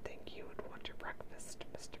 "I should think you would want your breakfast,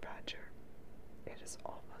 Mr. Badger. It is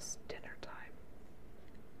almost dinner time."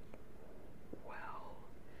 "Well,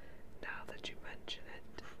 now that you mention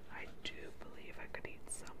it, I do believe I could eat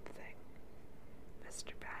something,"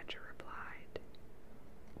 Mr. Badger replied.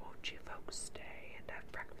 "Won't you folks stay and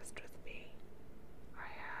have breakfast with me? I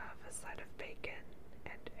have a side of bacon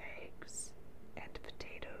and eggs and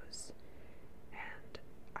potatoes, and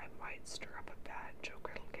I might stir up a batch of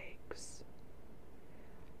griddle cakes."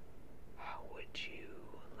 "How would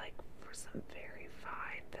you like for some very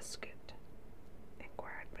fine biscuit?"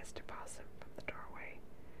 inquired Mr. Possum from the doorway.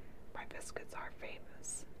 "My biscuits are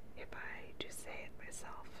famous, if I do say it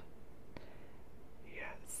myself."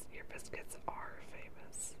 "Yes, your biscuits are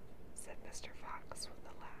famous," said Mr. Fox with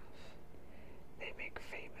a laugh. "They make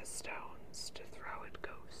famous stones to throw at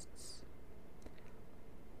ghosts."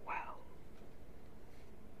 "Well,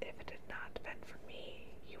 if it had not been for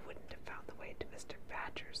me, you wouldn't have found the way to Mr.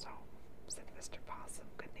 Badger's home," said Mr. Possum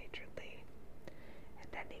good-naturedly.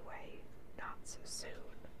 "And anyway, not so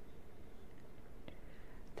soon."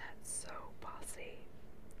 "That's so, Possy,"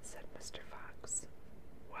 said Mr. Fox.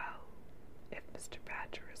 "Well, if Mr.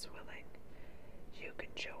 Badger is willing, you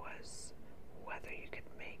can show us whether you can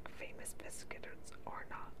make famous biscuits or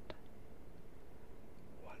not."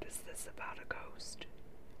 "What is this about a ghost?"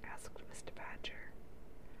 asked Mr. Badger.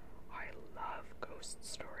 "I love ghost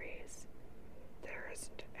stories. There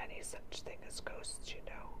isn't any such thing as ghosts, you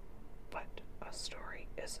know, but a story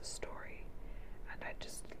is a story, and I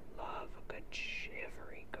just love a good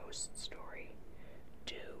shivery ghost story.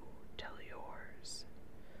 Do tell yours."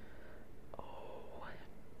 "Oh,"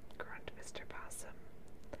 grunted Mr. Possum,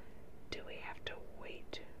 "do we have to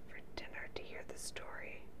wait for dinner to hear the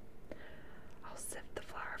story? I'll sift the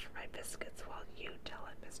flour for my biscuits while you tell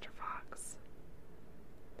it, Mr. Fox."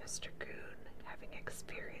 Mr. Coon, having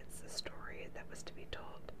experienced the story that was to be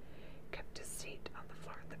told, kept his seat on the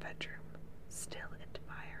floor in the bedroom, still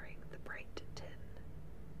admiring the bright tin.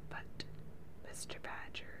 But Mr.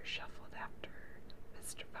 Badger shuffled after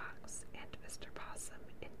Mr. Fox and Mr. Possum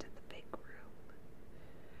into the big room.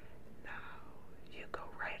 "Now,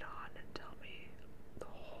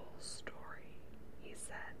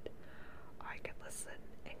 said. "I can listen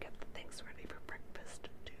and get the things ready for breakfast,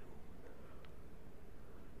 too."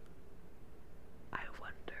 I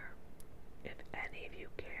wonder if any of you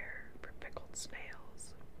care for pickled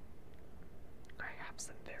snails. I have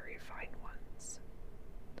some very fine ones.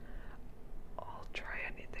 "I'll try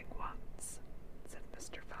anything once," said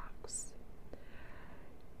Mr. Fox.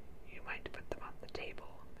 "You might put them on the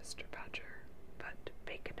table, Mr. Badger, but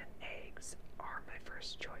bacon and eggs are my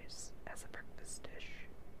first choice as a breakfast dish."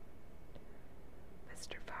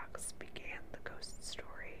 Mr. Fox began the ghost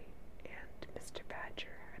story, and Mr.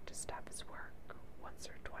 Badger had to stop his work once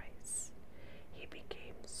or twice. He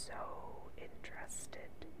became so interested.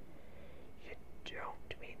 "You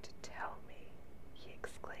don't mean to tell me," he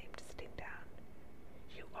exclaimed, sitting down.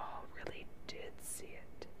 "You all really did see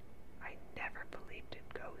it. I never believed in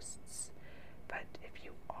ghosts, but if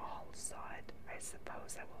you all saw it, I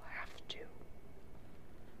suppose I will have to."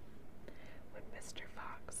 When Mr.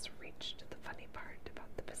 Fox reached the funny part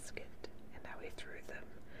about the biscuit and how he threw them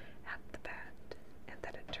at the bat, and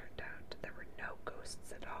that it turned out there were no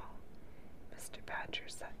ghosts at all, Mr. Badger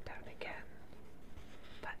sat down again.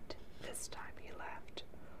 But this time he laughed.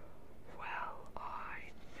 "Well,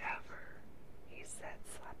 I never," he said,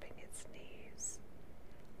 slapping his knees.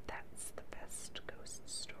 "That's the best ghost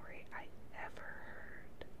story I ever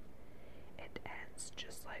heard. It ends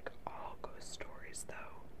just like all ghost stories,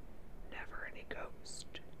 though. Never any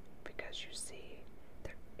ghost, because you see,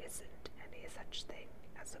 there isn't any such thing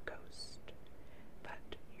as a ghost.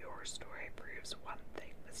 But your story proves one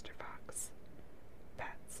thing, Mr. Fox.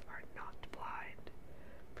 Bats are not blind,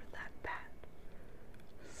 for that bat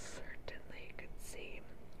certainly could see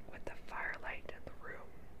with the firelight in the room.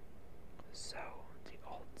 So the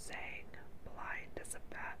old saying, 'blind as a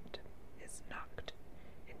bat,' is knocked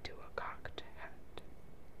into a cocked hat."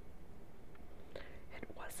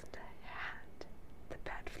 "It wasn't a hat. The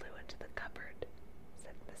bat flew into the cupboard,"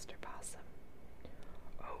 said Mr. Possum.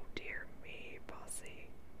 "Oh, dear me, Bossy,"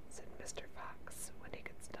 said Mr. Fox when he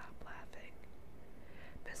could stop laughing.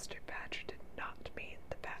 "Mr. Badger did not mean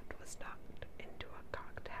the bat was knocked into a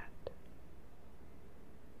cocked hat.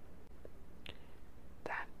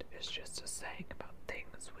 That is just a saying about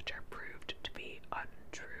things which are proved to be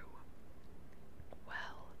untrue."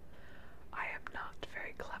 "Well, I am not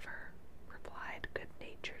very clever," replied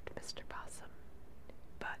good-natured Mr. Possum,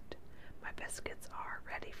 "but my biscuits are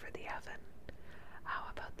ready for the oven. How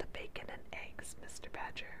about the bacon and eggs, Mr.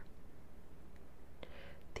 Badger?"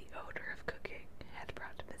 The odor of cooking had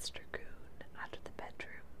brought Mr. Coon out of the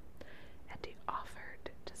bedroom, and he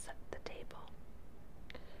offered to set the table.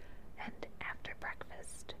 "And after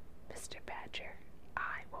breakfast, Mr. Badger,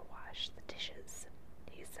 I will wash the dishes,"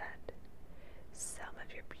 he said. "Some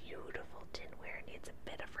of your beautiful tinware needs a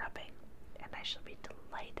bit of rubbing, and I shall be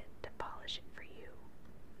delighted to polish it for you."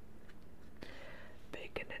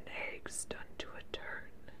 "Bacon and eggs done to a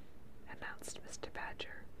turn," announced Mr.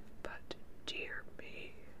 Badger. "But, dear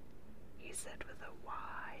me," he said with a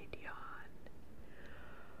wide yawn,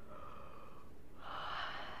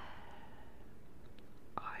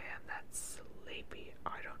 "I am that sleepy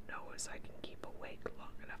I don't know as I can keep awake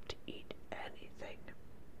long enough to eat anything."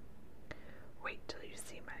 "Wait till you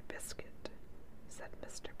see my biscuit," said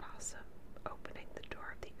Mr. Possum, opening the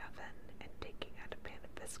door of the oven and taking out a pan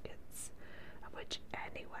of biscuits, of which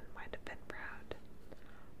anyone might have been proud.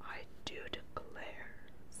 "I do declare,"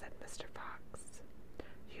 said Mr. Fox,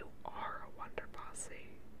 "you are a wonder,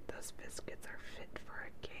 Bossy. Those biscuits are fit for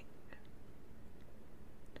a king."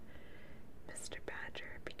 Mr.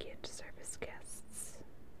 Badger began to serve his guests,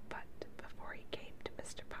 but before he came to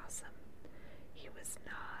Mr. Possum, he was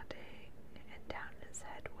nodding, and down his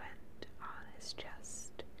head went on his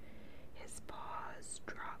chest. His paws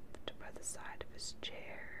dropped by the side of his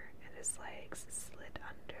chair, and his legs slid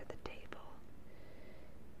under the table.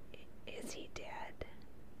 "Is he dead?"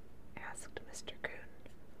 asked Mr. Coon.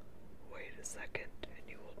 "Wait a second, and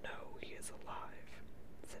you will know he is alive,"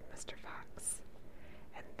 said Mr. Fox.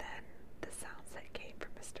 And then the sounds that came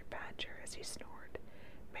from Mr. Badger as he snored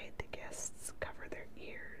made the guests cover their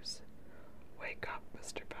ears. "Wake up,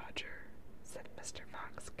 Mr. Badger," said Mr.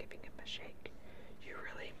 Fox, giving him a shake. "You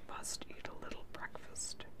really must eat a little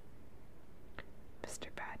breakfast."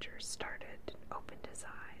 Mr. Badger started and opened his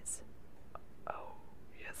eyes. "Oh,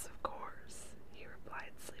 yes, of course," he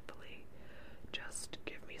replied sleepily. "Just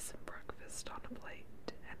give me some breakfast on a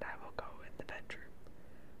plate, and I will go in the bedroom,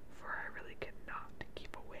 for I really cannot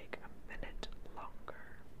keep awake a minute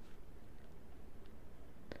longer."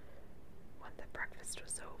 When the breakfast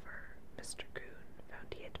was over, Mr. Coon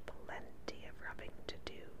found he had plenty of rubbing to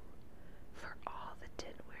do, for all the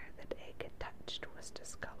tinware that Egg had touched was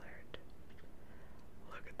discolored.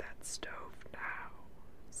 "Look at that stove now,"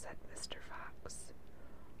 said Mr. Fox.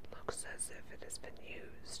 "Looks as if it has been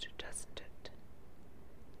used, doesn't it?"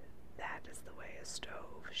 "That is the way a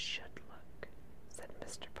stove should look," said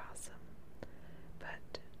Mr. Possum.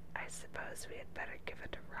 "But I suppose we had better give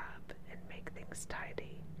it a rub and make things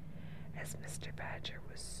tidy, as Mr. Badger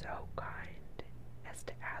was so kind as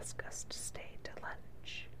to ask us to stay to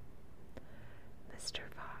lunch." Mr.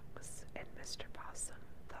 Fox and Mr. Possum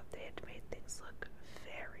thought they had made things look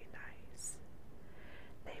very nice.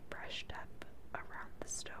 They brushed up around the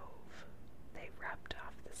stove. They rubbed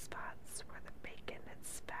off the spots where the bacon had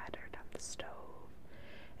spattered on the stove,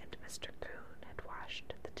 and Mr. Coon had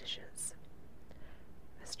washed the dishes.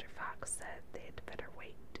 Mr. Fox said they had better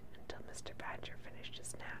wait until Mr. Badger finished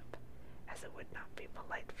his nap, as it would not be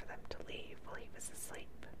polite for them to leave while he was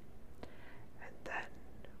asleep. "And then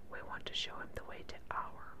we want to show him the way to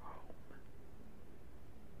our home."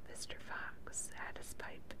 Mr. Fox had his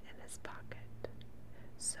pipe in his pocket,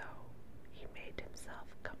 so he made himself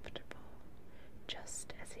comfortable,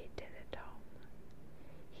 just as he did at home.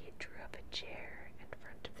 He drew up a chair in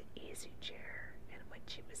front of the easy chair in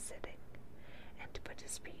which he was sitting, and put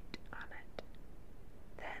his feet on it.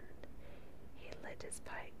 Then he lit his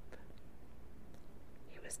pipe.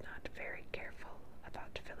 He was not very careful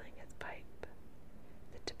about filling his pipe.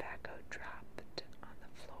 The tobacco dropped on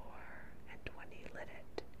the floor, and when he lit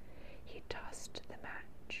it, he tossed the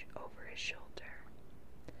match over his shoulder.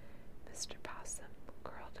 Mr. Possum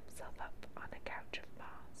curled himself up on a couch of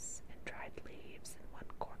moss and dried leaves in one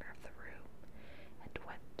corner of the room and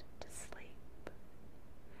went to sleep.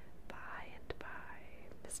 By and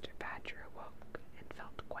by, Mr. Badger awoke and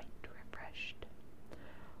felt quite refreshed.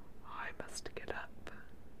 "I must get up,"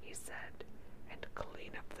 he said, "and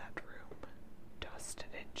clean up that room. Dust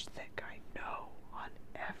an inch thick, I know, on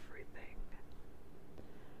everything."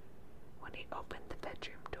 When he opened the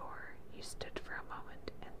bedroom door, he stood for a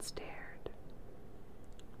moment and stared.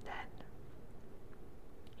 Then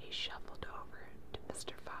he shuffled over to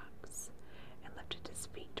Mr. Fox and lifted his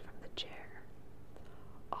feet from the chair.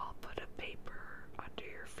 "I'll put a paper under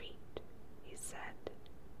your feet," he said.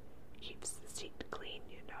 "Keeps the seat clean,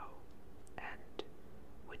 you know. And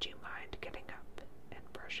would you mind getting up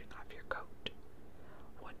and brushing off your coat?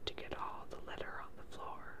 Want to get all the litter on the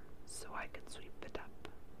floor so I can sweep it up.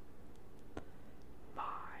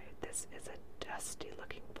 My, this is a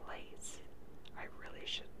dusty-looking place. I really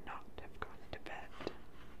should not have gone to bed.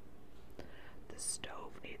 The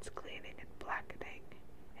stove needs cleaning and blackening,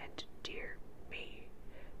 and dear me,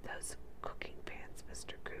 those cooking pans,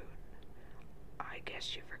 Mr. Coon. I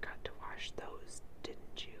guess you forgot to wash those,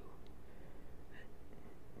 didn't you?"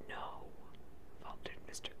 "No," faltered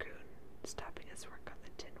Mr. Coon, stopping his work on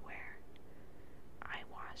the tinware. "I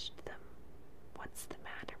washed them. What's the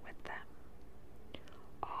matter with them?"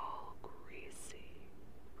 "All greasy,"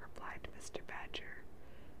 replied Mr. Badger,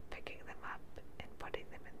 picking them up and putting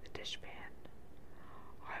them in the dishpan.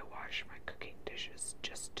 "I wash my cooking dishes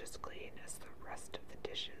just as clean as the rest of the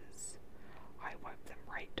dishes. I wipe them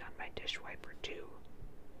right on my dishwiper, too.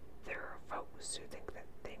 There are folks who think that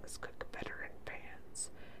things cook better in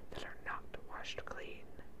pans that are not washed clean,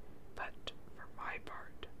 but for my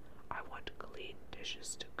part, I want clean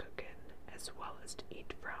dishes to cook in as well as to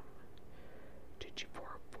eat from." "Did you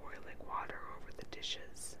pour boiling water over the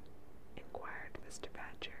dishes?" inquired Mr.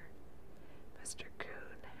 Badger. Mr.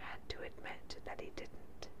 Coon had to admit that he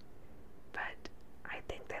didn't. "But I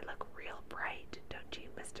think they look real bright, don't you,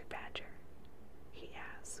 Mr. Badger?" he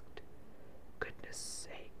asked. "Goodness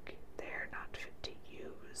sake, they're not fit to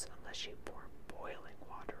use unless you pour boiling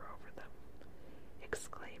water over them,"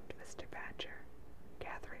 exclaimed Mr. Badger,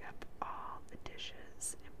 gathering up all the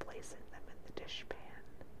dishes and placing them in the dishpan.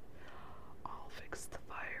 "I'll fix the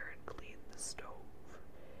fire and clean the stove,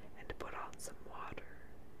 and put on some water,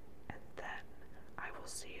 and then I will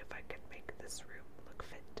see if I can make this room look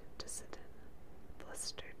fit to sit in,"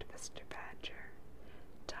 blustered Mr. Badger,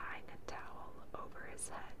 tying a towel over his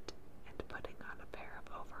head and putting on a pair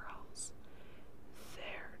of overalls.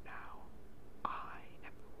 "There now, I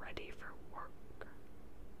am ready for work."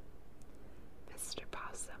 Mr.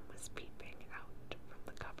 Possum was peeping out from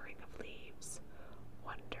the covering of leaves,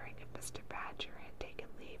 wondering if Mr. Badger had taken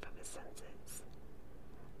leave of his senses.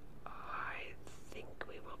 "I think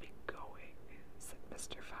we will be going," said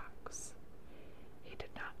Mr. Fox. He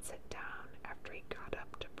did not sit down after he got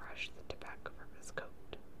up to brush the tobacco from his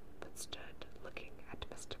coat, but stood looking at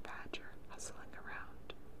Mr. Badger hustling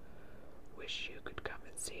around. "Wish you could come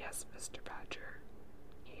and see us, Mr. Badger,"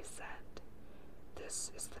 he said.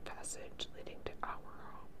 "This is the passage leading to our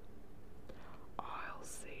home." I'll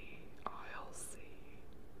see,"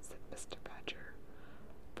 said Mr. Badger,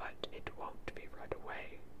 but it won't be right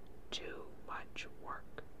away. Too much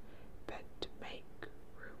work. Bed to make,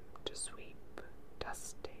 room to sweep,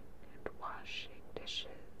 dusting and washing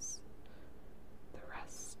dishes. The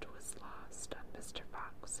rest was lost on Mr.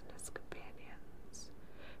 Fox and his companions,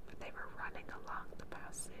 for they were running along the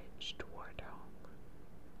passage toward home.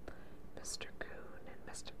 Mr. Coon and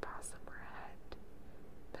Mr. Possum were ahead,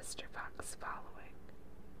 Mr. Fox following.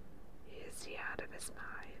 "Is he out of his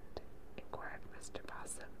mind?" inquired Mr.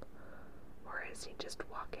 Possum, "or is he just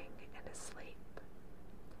walking in his sleep?"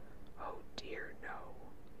 "Oh dear, no,"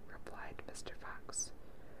 replied Mr. Fox.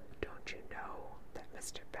 "Don't you know that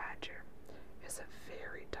Mr. Badger is a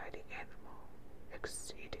very tidy animal,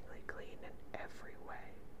 exceedingly clean in every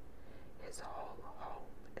way? His whole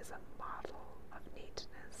home is a model of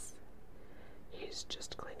neatness. He's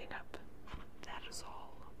just cleaning up, that is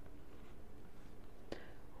all."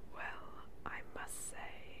 "Well, I must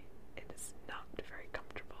say it is not very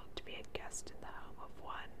comfortable to be a guest in the home of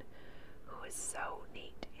one who is so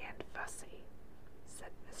neat and fussy,"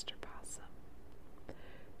 said Mr. Possum.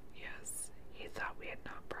 "Yes, he thought we had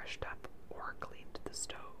not brushed up or cleaned the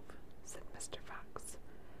stove," said Mr. Fox.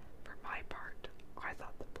 "For my part, I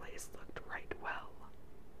thought the place looked right well."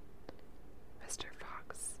 Mr.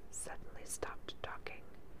 Fox suddenly stopped talking,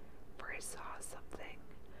 for he saw something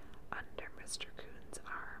under Mr. Coon's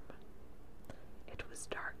arm. It was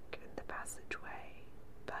dark in the passageway,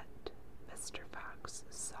 but Mr. Fox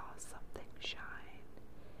saw something shine.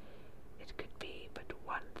 It could be but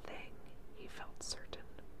one thing, he felt certain: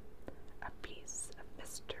 a piece of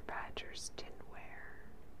Mr. Badger's tinware.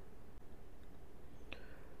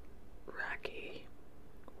 "Raggy,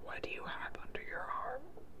 what do you have under your arm?"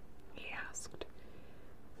 he asked.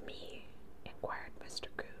 "Me?" inquired Mr.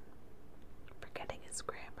 Coon, forgetting his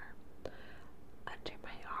grammar. "Under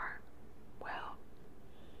my arm? Well,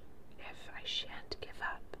 if I shan't give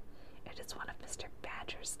up, it is one of Mr.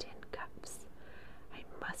 Badger's tin cups. I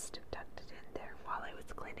must have tucked it in there while I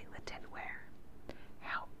was cleaning the tinware.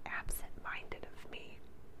 How absent-minded of me!"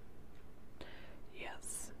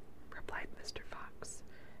 "Yes," replied Mr. Fox,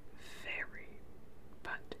 "very,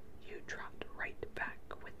 but you dropped right back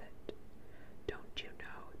with it. Don't you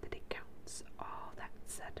know that he counts all that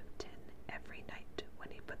set of tin every night when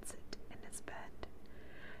he puts it in his bed?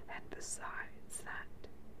 And besides that,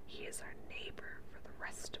 he is our neighbor for the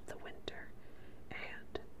rest of the winter,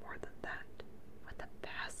 and, more than that, with a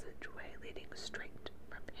passageway leading straight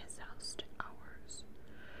from his house to ours.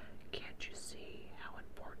 Can't you see how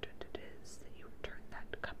important it is that you return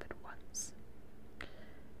that cup at once?"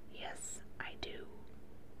 "Yes, I do,"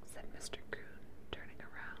 said Mr. Coon, turning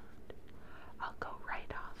around. "I'll go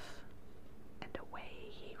right off." And away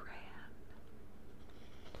he ran.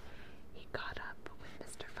 He caught up with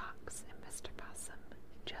Mr. Fox and Mr. Possum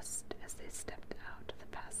just as they stepped out of the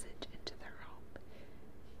passage into their home.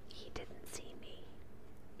 "He didn't see me.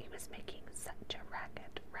 He was making such a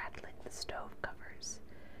racket rattling the stove covers,"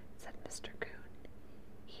 said Mr. Coon.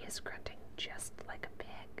 "He is grunting just like a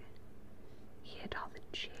pig." "He had all the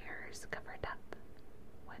chairs covered up,"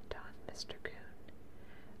 went on Mr. Coon.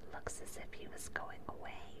 "Looks as if he was going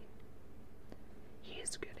away." "He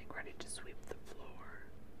is getting ready to sweep the floor,"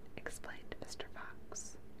 explained Mr.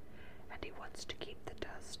 Fox, "and he wants to keep the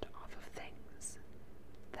dust off of things.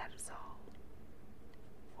 That is all."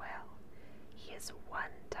 "Well, he is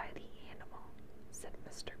one tidy animal," said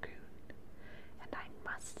Mr. Coon, "and I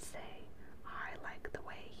must say I like the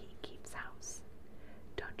way he keeps house.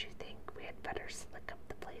 Don't you think we had better slick up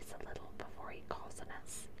the place a little before he calls on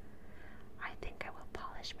us? I think I will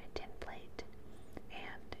polish my tin plate,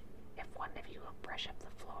 and if one of you will brush up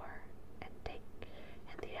the floor and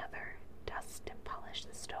the other dust and polish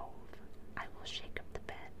the stove, I will shake up the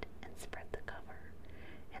bed and spread the cover,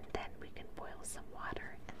 and then we can boil some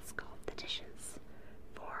water and scald the dishes.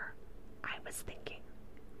 For I was thinking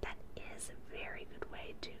that is a very good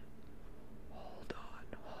way to—" Hold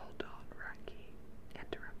on, Raggy,"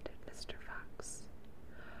 interrupted Mr. Fox.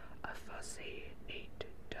 "A fussy, neat,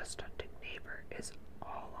 dust-hunting neighbor is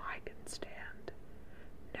all I can stand.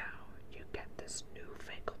 Now you get this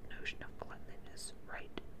new-fangled notion of cleanliness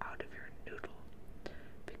right out of your noodle,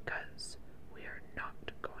 because we are not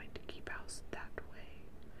going to keep house that way.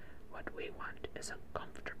 What we want is a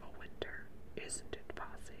comfortable winter, isn't it,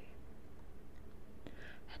 Possy?"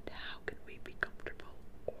 "And how can we be comfortable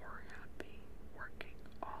or happy working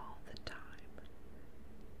all the time?"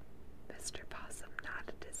 Mr. Possum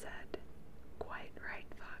nodded his head. "Quite right,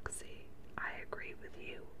 Foxy. I agree with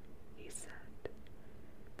you," he said.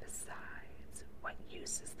 "Besides, what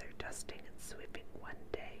use is there dusting and sweeping one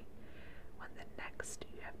day when the next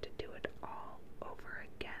you have to do it all over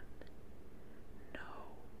again?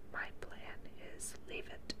 No, is leave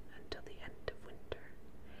it until the end of winter,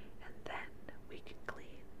 and then we can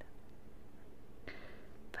clean.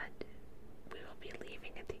 But we will be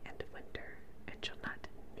leaving at the end of winter, and shall not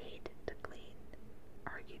need to clean,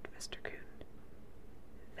 argued Mr. Coon.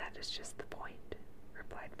 That is just the point,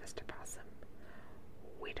 replied Mr. Possum.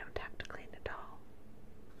 We don't have to clean at all.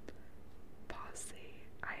 Posse,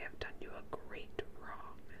 I have done you a great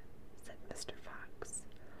wrong, said Mr. Fox.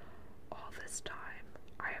 All this time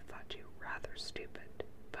I have thought you rather stupid,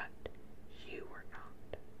 but you were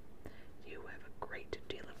not. You have a great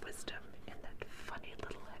deal of wisdom in that funny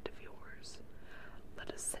little head of yours.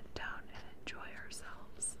 Let us sit down and enjoy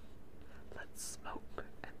ourselves. Let's smoke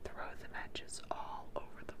and throw the matches all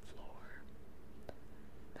over the floor.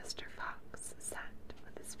 Mr. Fox sat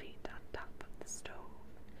with his feet on top of the stove,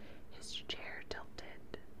 his chair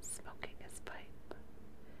tilted, smoking his pipe.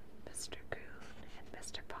 Mr. Coon and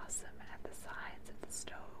Mr. Possum at the sides of the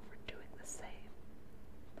stove were doing the same.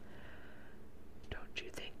 Don't you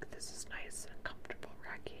think this is nice and comfortable,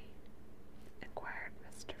 Racky? Inquired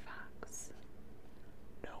Mr. Fox.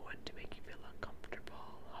 No one to make you feel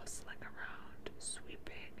uncomfortable, hustling around,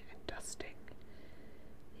 sweeping and dusting.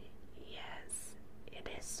 Yes, it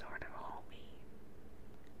is sort of homey,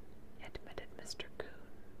 admitted Mr.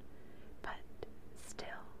 Coon, but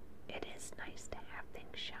still, it is nice to have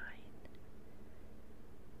things shine.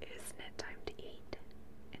 Isn't it time to eat?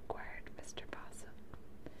 Inquired Mr. Possum.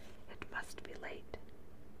 It must be late.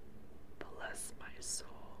 Bless my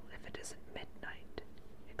soul, if it isn't midnight,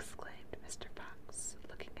 exclaimed Mr. Fox,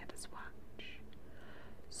 looking at his watch.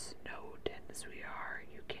 Snowed in as we are,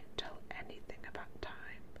 you can't tell anything about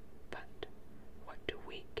time, but what do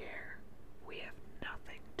we care? We have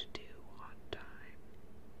nothing to do on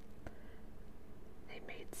time. They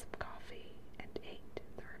made some coffee and ate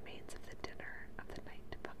the remains of the dinner of the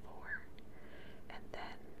night before, and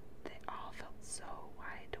then they all felt so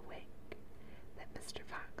wide awake that Mr.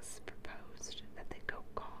 Fox proposed that they go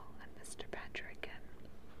call on Mr. Badger again.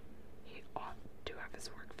 He ought to have his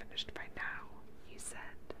work finished by now, he said.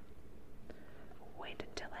 Wait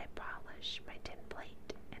until I polish my tin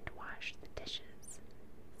plate and wash the dishes,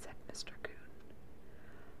 said Mr. Coon.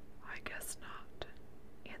 I guess not,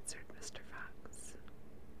 answered Mr. Fox.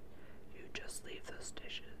 You just leave those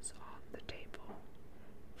dishes on the table.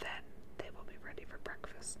 Then they will be ready for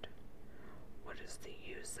breakfast. What is the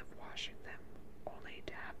use of washing them, only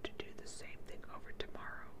to have to do the same thing over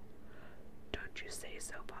tomorrow? Don't you say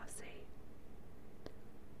so, Posse?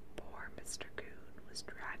 Poor Mr. Coon was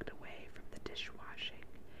dragged away from the dishwashing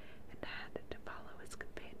and had to follow his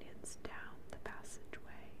companions down the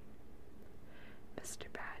passageway.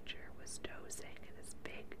 Mr. Badger was dozing in his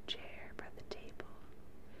big chair by the table.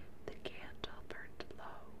 The candle burned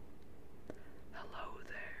low. Hello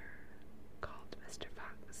there, called Mr.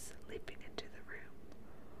 Fox, leaping into the room.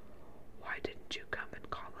 Why didn't you come and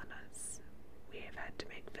call on us? We have had to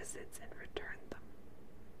make visits and return them.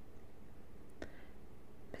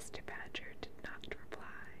 Mr. Badger did not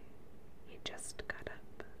reply. He just got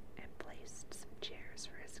up and placed some chairs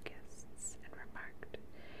for his guests and remarked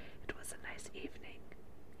it was a nice evening,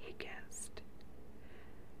 he guessed.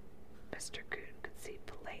 Mr. Coon could see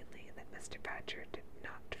plainly that Mr. Badger did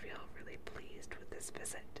not feel really pleased with this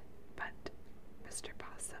visit, but Mr.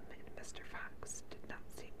 Possum and Mr. Fox did not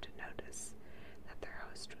seem to notice that their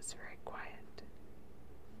host was very quiet.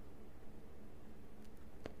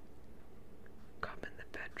 Come in the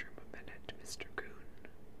bedroom a minute, Mr. Coon,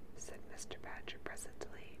 said Mr. Badger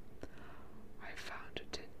presently. I found a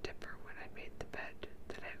tin dipper when I made the bed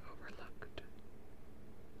that I overlooked.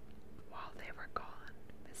 While they were gone,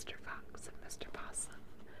 Mr. Fox and Mr. Possum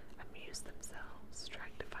amused themselves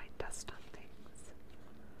trying to find dust on things.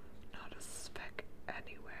 Not a speck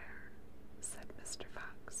anywhere, said Mr.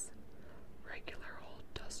 Fox. Regular old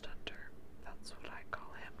dust hunter, that's what I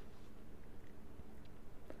call him.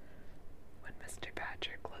 When Mr.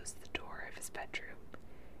 Badger closed the door of his bedroom,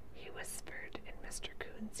 he whispered in Mr.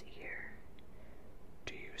 Coon's ear,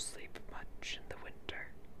 Do you sleep much in the winter?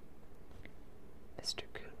 Mr.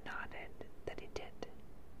 Coon nodded that he did.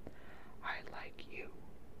 I like you,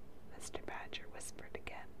 Mr. Badger whispered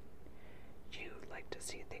again. You like to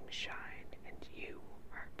see things shine, and you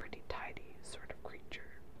are a pretty tidy sort of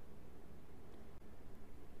creature.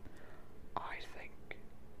 I think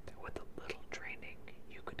that with a little training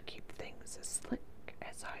you could keep things as slick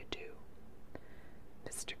as I do.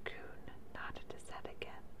 Mr. Coon nodded his head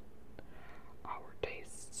again. Our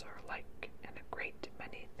tastes are alike in a great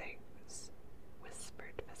many things,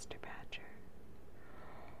 whispered Mr. Badger.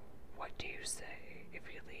 What do you say if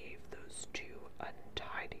you leave those two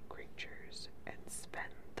untidy creatures and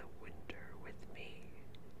spend the winter with me?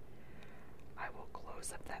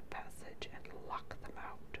 close up that passage and lock them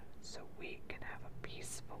out so we can have a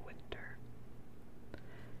peaceful winter.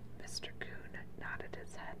 Mr. Coon nodded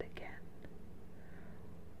his head again.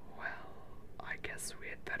 Well, I guess we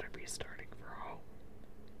had better be starting for home,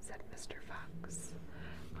 said Mr. Fox,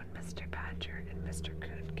 when Mr. Badger and Mr.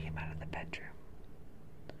 Coon came out of the bedroom.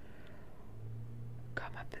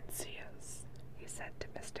 Come up and see us, he said to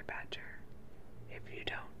Mr. Badger. If you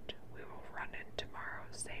don't, we will run in tomorrow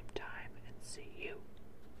same time and see you.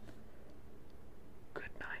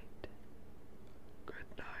 Good night. Good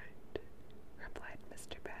night, replied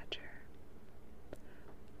Mr. Badger.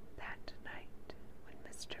 That night, when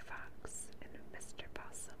Mr. Fox and Mr.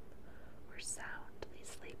 Possum were soundly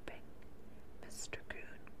sleeping, Mr.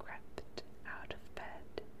 Coon crept out of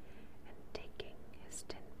bed, and taking his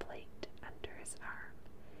tin plate under his arm,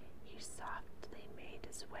 he softly made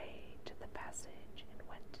his way to the passage and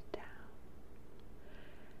went down.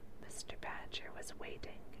 Mr. Badger was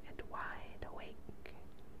waiting and wide awake.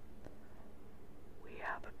 We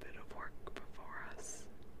have a bit of work before us,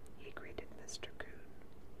 he greeted Mr. Coon,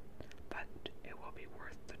 but it will be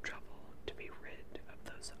worth the trouble to be rid of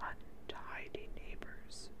those untidy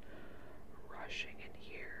neighbors, rushing in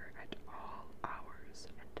here at all hours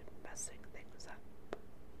and messing things up.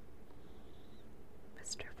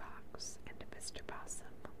 Mr. Fox and Mr.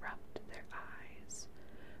 Possum rubbed their eyes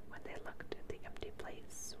when they looked at the empty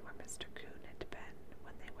place where Mr. Coon had been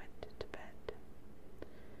when they went to bed.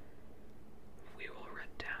 We will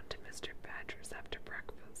run down to Mr. Badger's after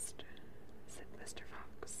breakfast, said Mr.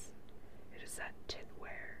 Fox. It is that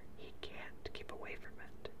tinware. He can't keep away from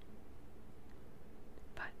it.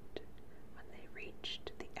 But when they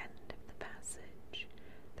reached the end of the passage,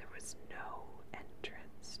 there was no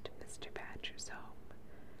entrance to Mr. Badger's home,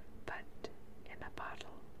 but in a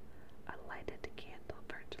bottle a lighted candle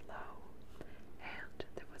burnt low, and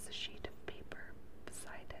there was a sheet of paper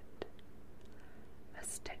beside it. A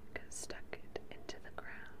stick stuck it into the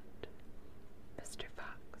ground. Mr.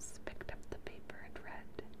 Fox picked up the paper and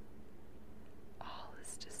read, All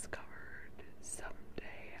is discovered.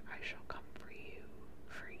 Someday I shall come for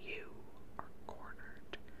you are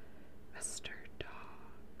cornered, Mr.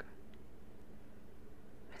 Dog.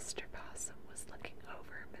 Mr. Possum was looking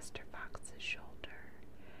over Mr. Fox's shoulder,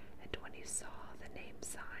 and when he saw the name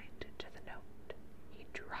signed to the note, he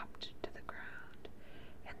dropped to the ground,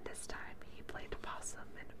 and this time he played possum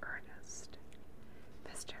in earnest.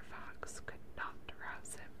 Mr. Fox could not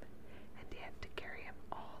rouse him, and he had to carry him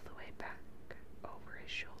all the way back over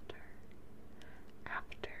his shoulder.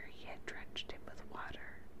 After he had drenched him with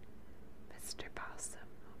water, Mr. Possum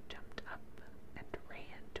jumped up and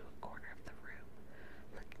ran to a corner of the room,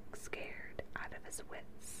 looking scared out of his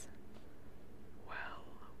wits. Well,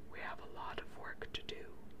 we have a lot of work to do,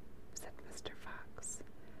 said Mr. Fox.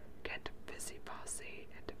 Get busy, Possy,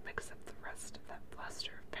 and mix up the rest of that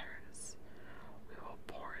plaster of Paris. We will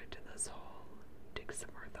pour it in this hole, dig some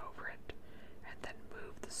earth over it, and then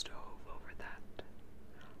move the stove over that.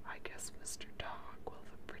 I guess Mr. Dog will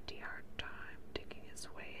have a pretty hard time digging his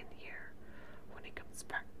way in here when he comes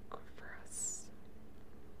back for us.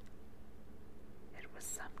 It was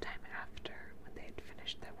some time after, when they had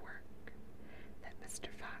finished their work, that Mr.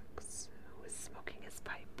 Fox, who was smoking his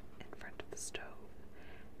pipe in front of the stove,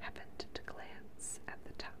 happened to glance at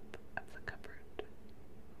the top of the cupboard.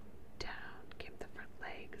 Down came the front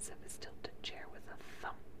legs of his tilted chair with a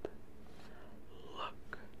thump.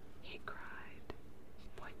 Look, he cried,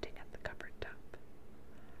 pointing at the cupboard top.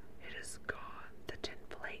 It is gone, the tin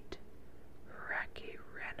plate. Racky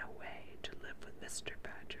ran away to live with Mr.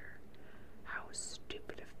 Badger. How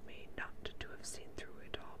stupid of me not to have seen through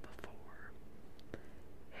it all before.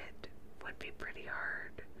 It would be pretty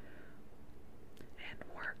hard and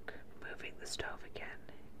work moving the stove again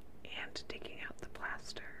and digging out the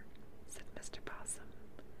plaster, said Mr. Possum.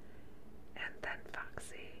 And then,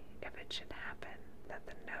 Foxy, if it should happen that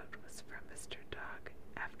the note was from Mr. Dog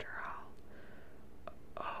after all.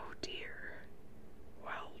 Oh dear.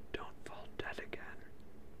 Well, don't fall dead again,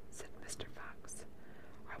 said Mr. Fox.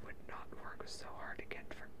 I would not work so hard again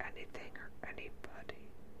for anything or anybody.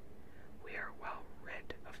 We are well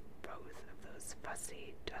rid of both of those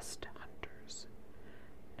fussy dust hunters.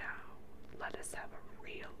 Now, let us have a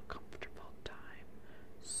real comfortable time,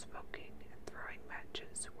 smoking and throwing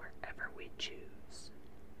matches wherever we choose.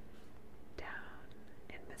 Down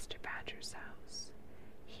in Mr. Badger's house,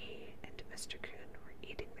 he and Mr. Coon were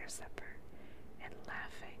eating their supper and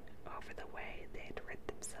laughing over the way they had rid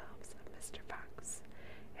themselves of Mr. Fox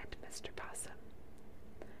and Mr. Possum.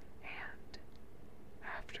 And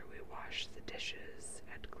after we wash the dishes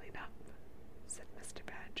and clean up, said Mr.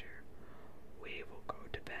 Badger,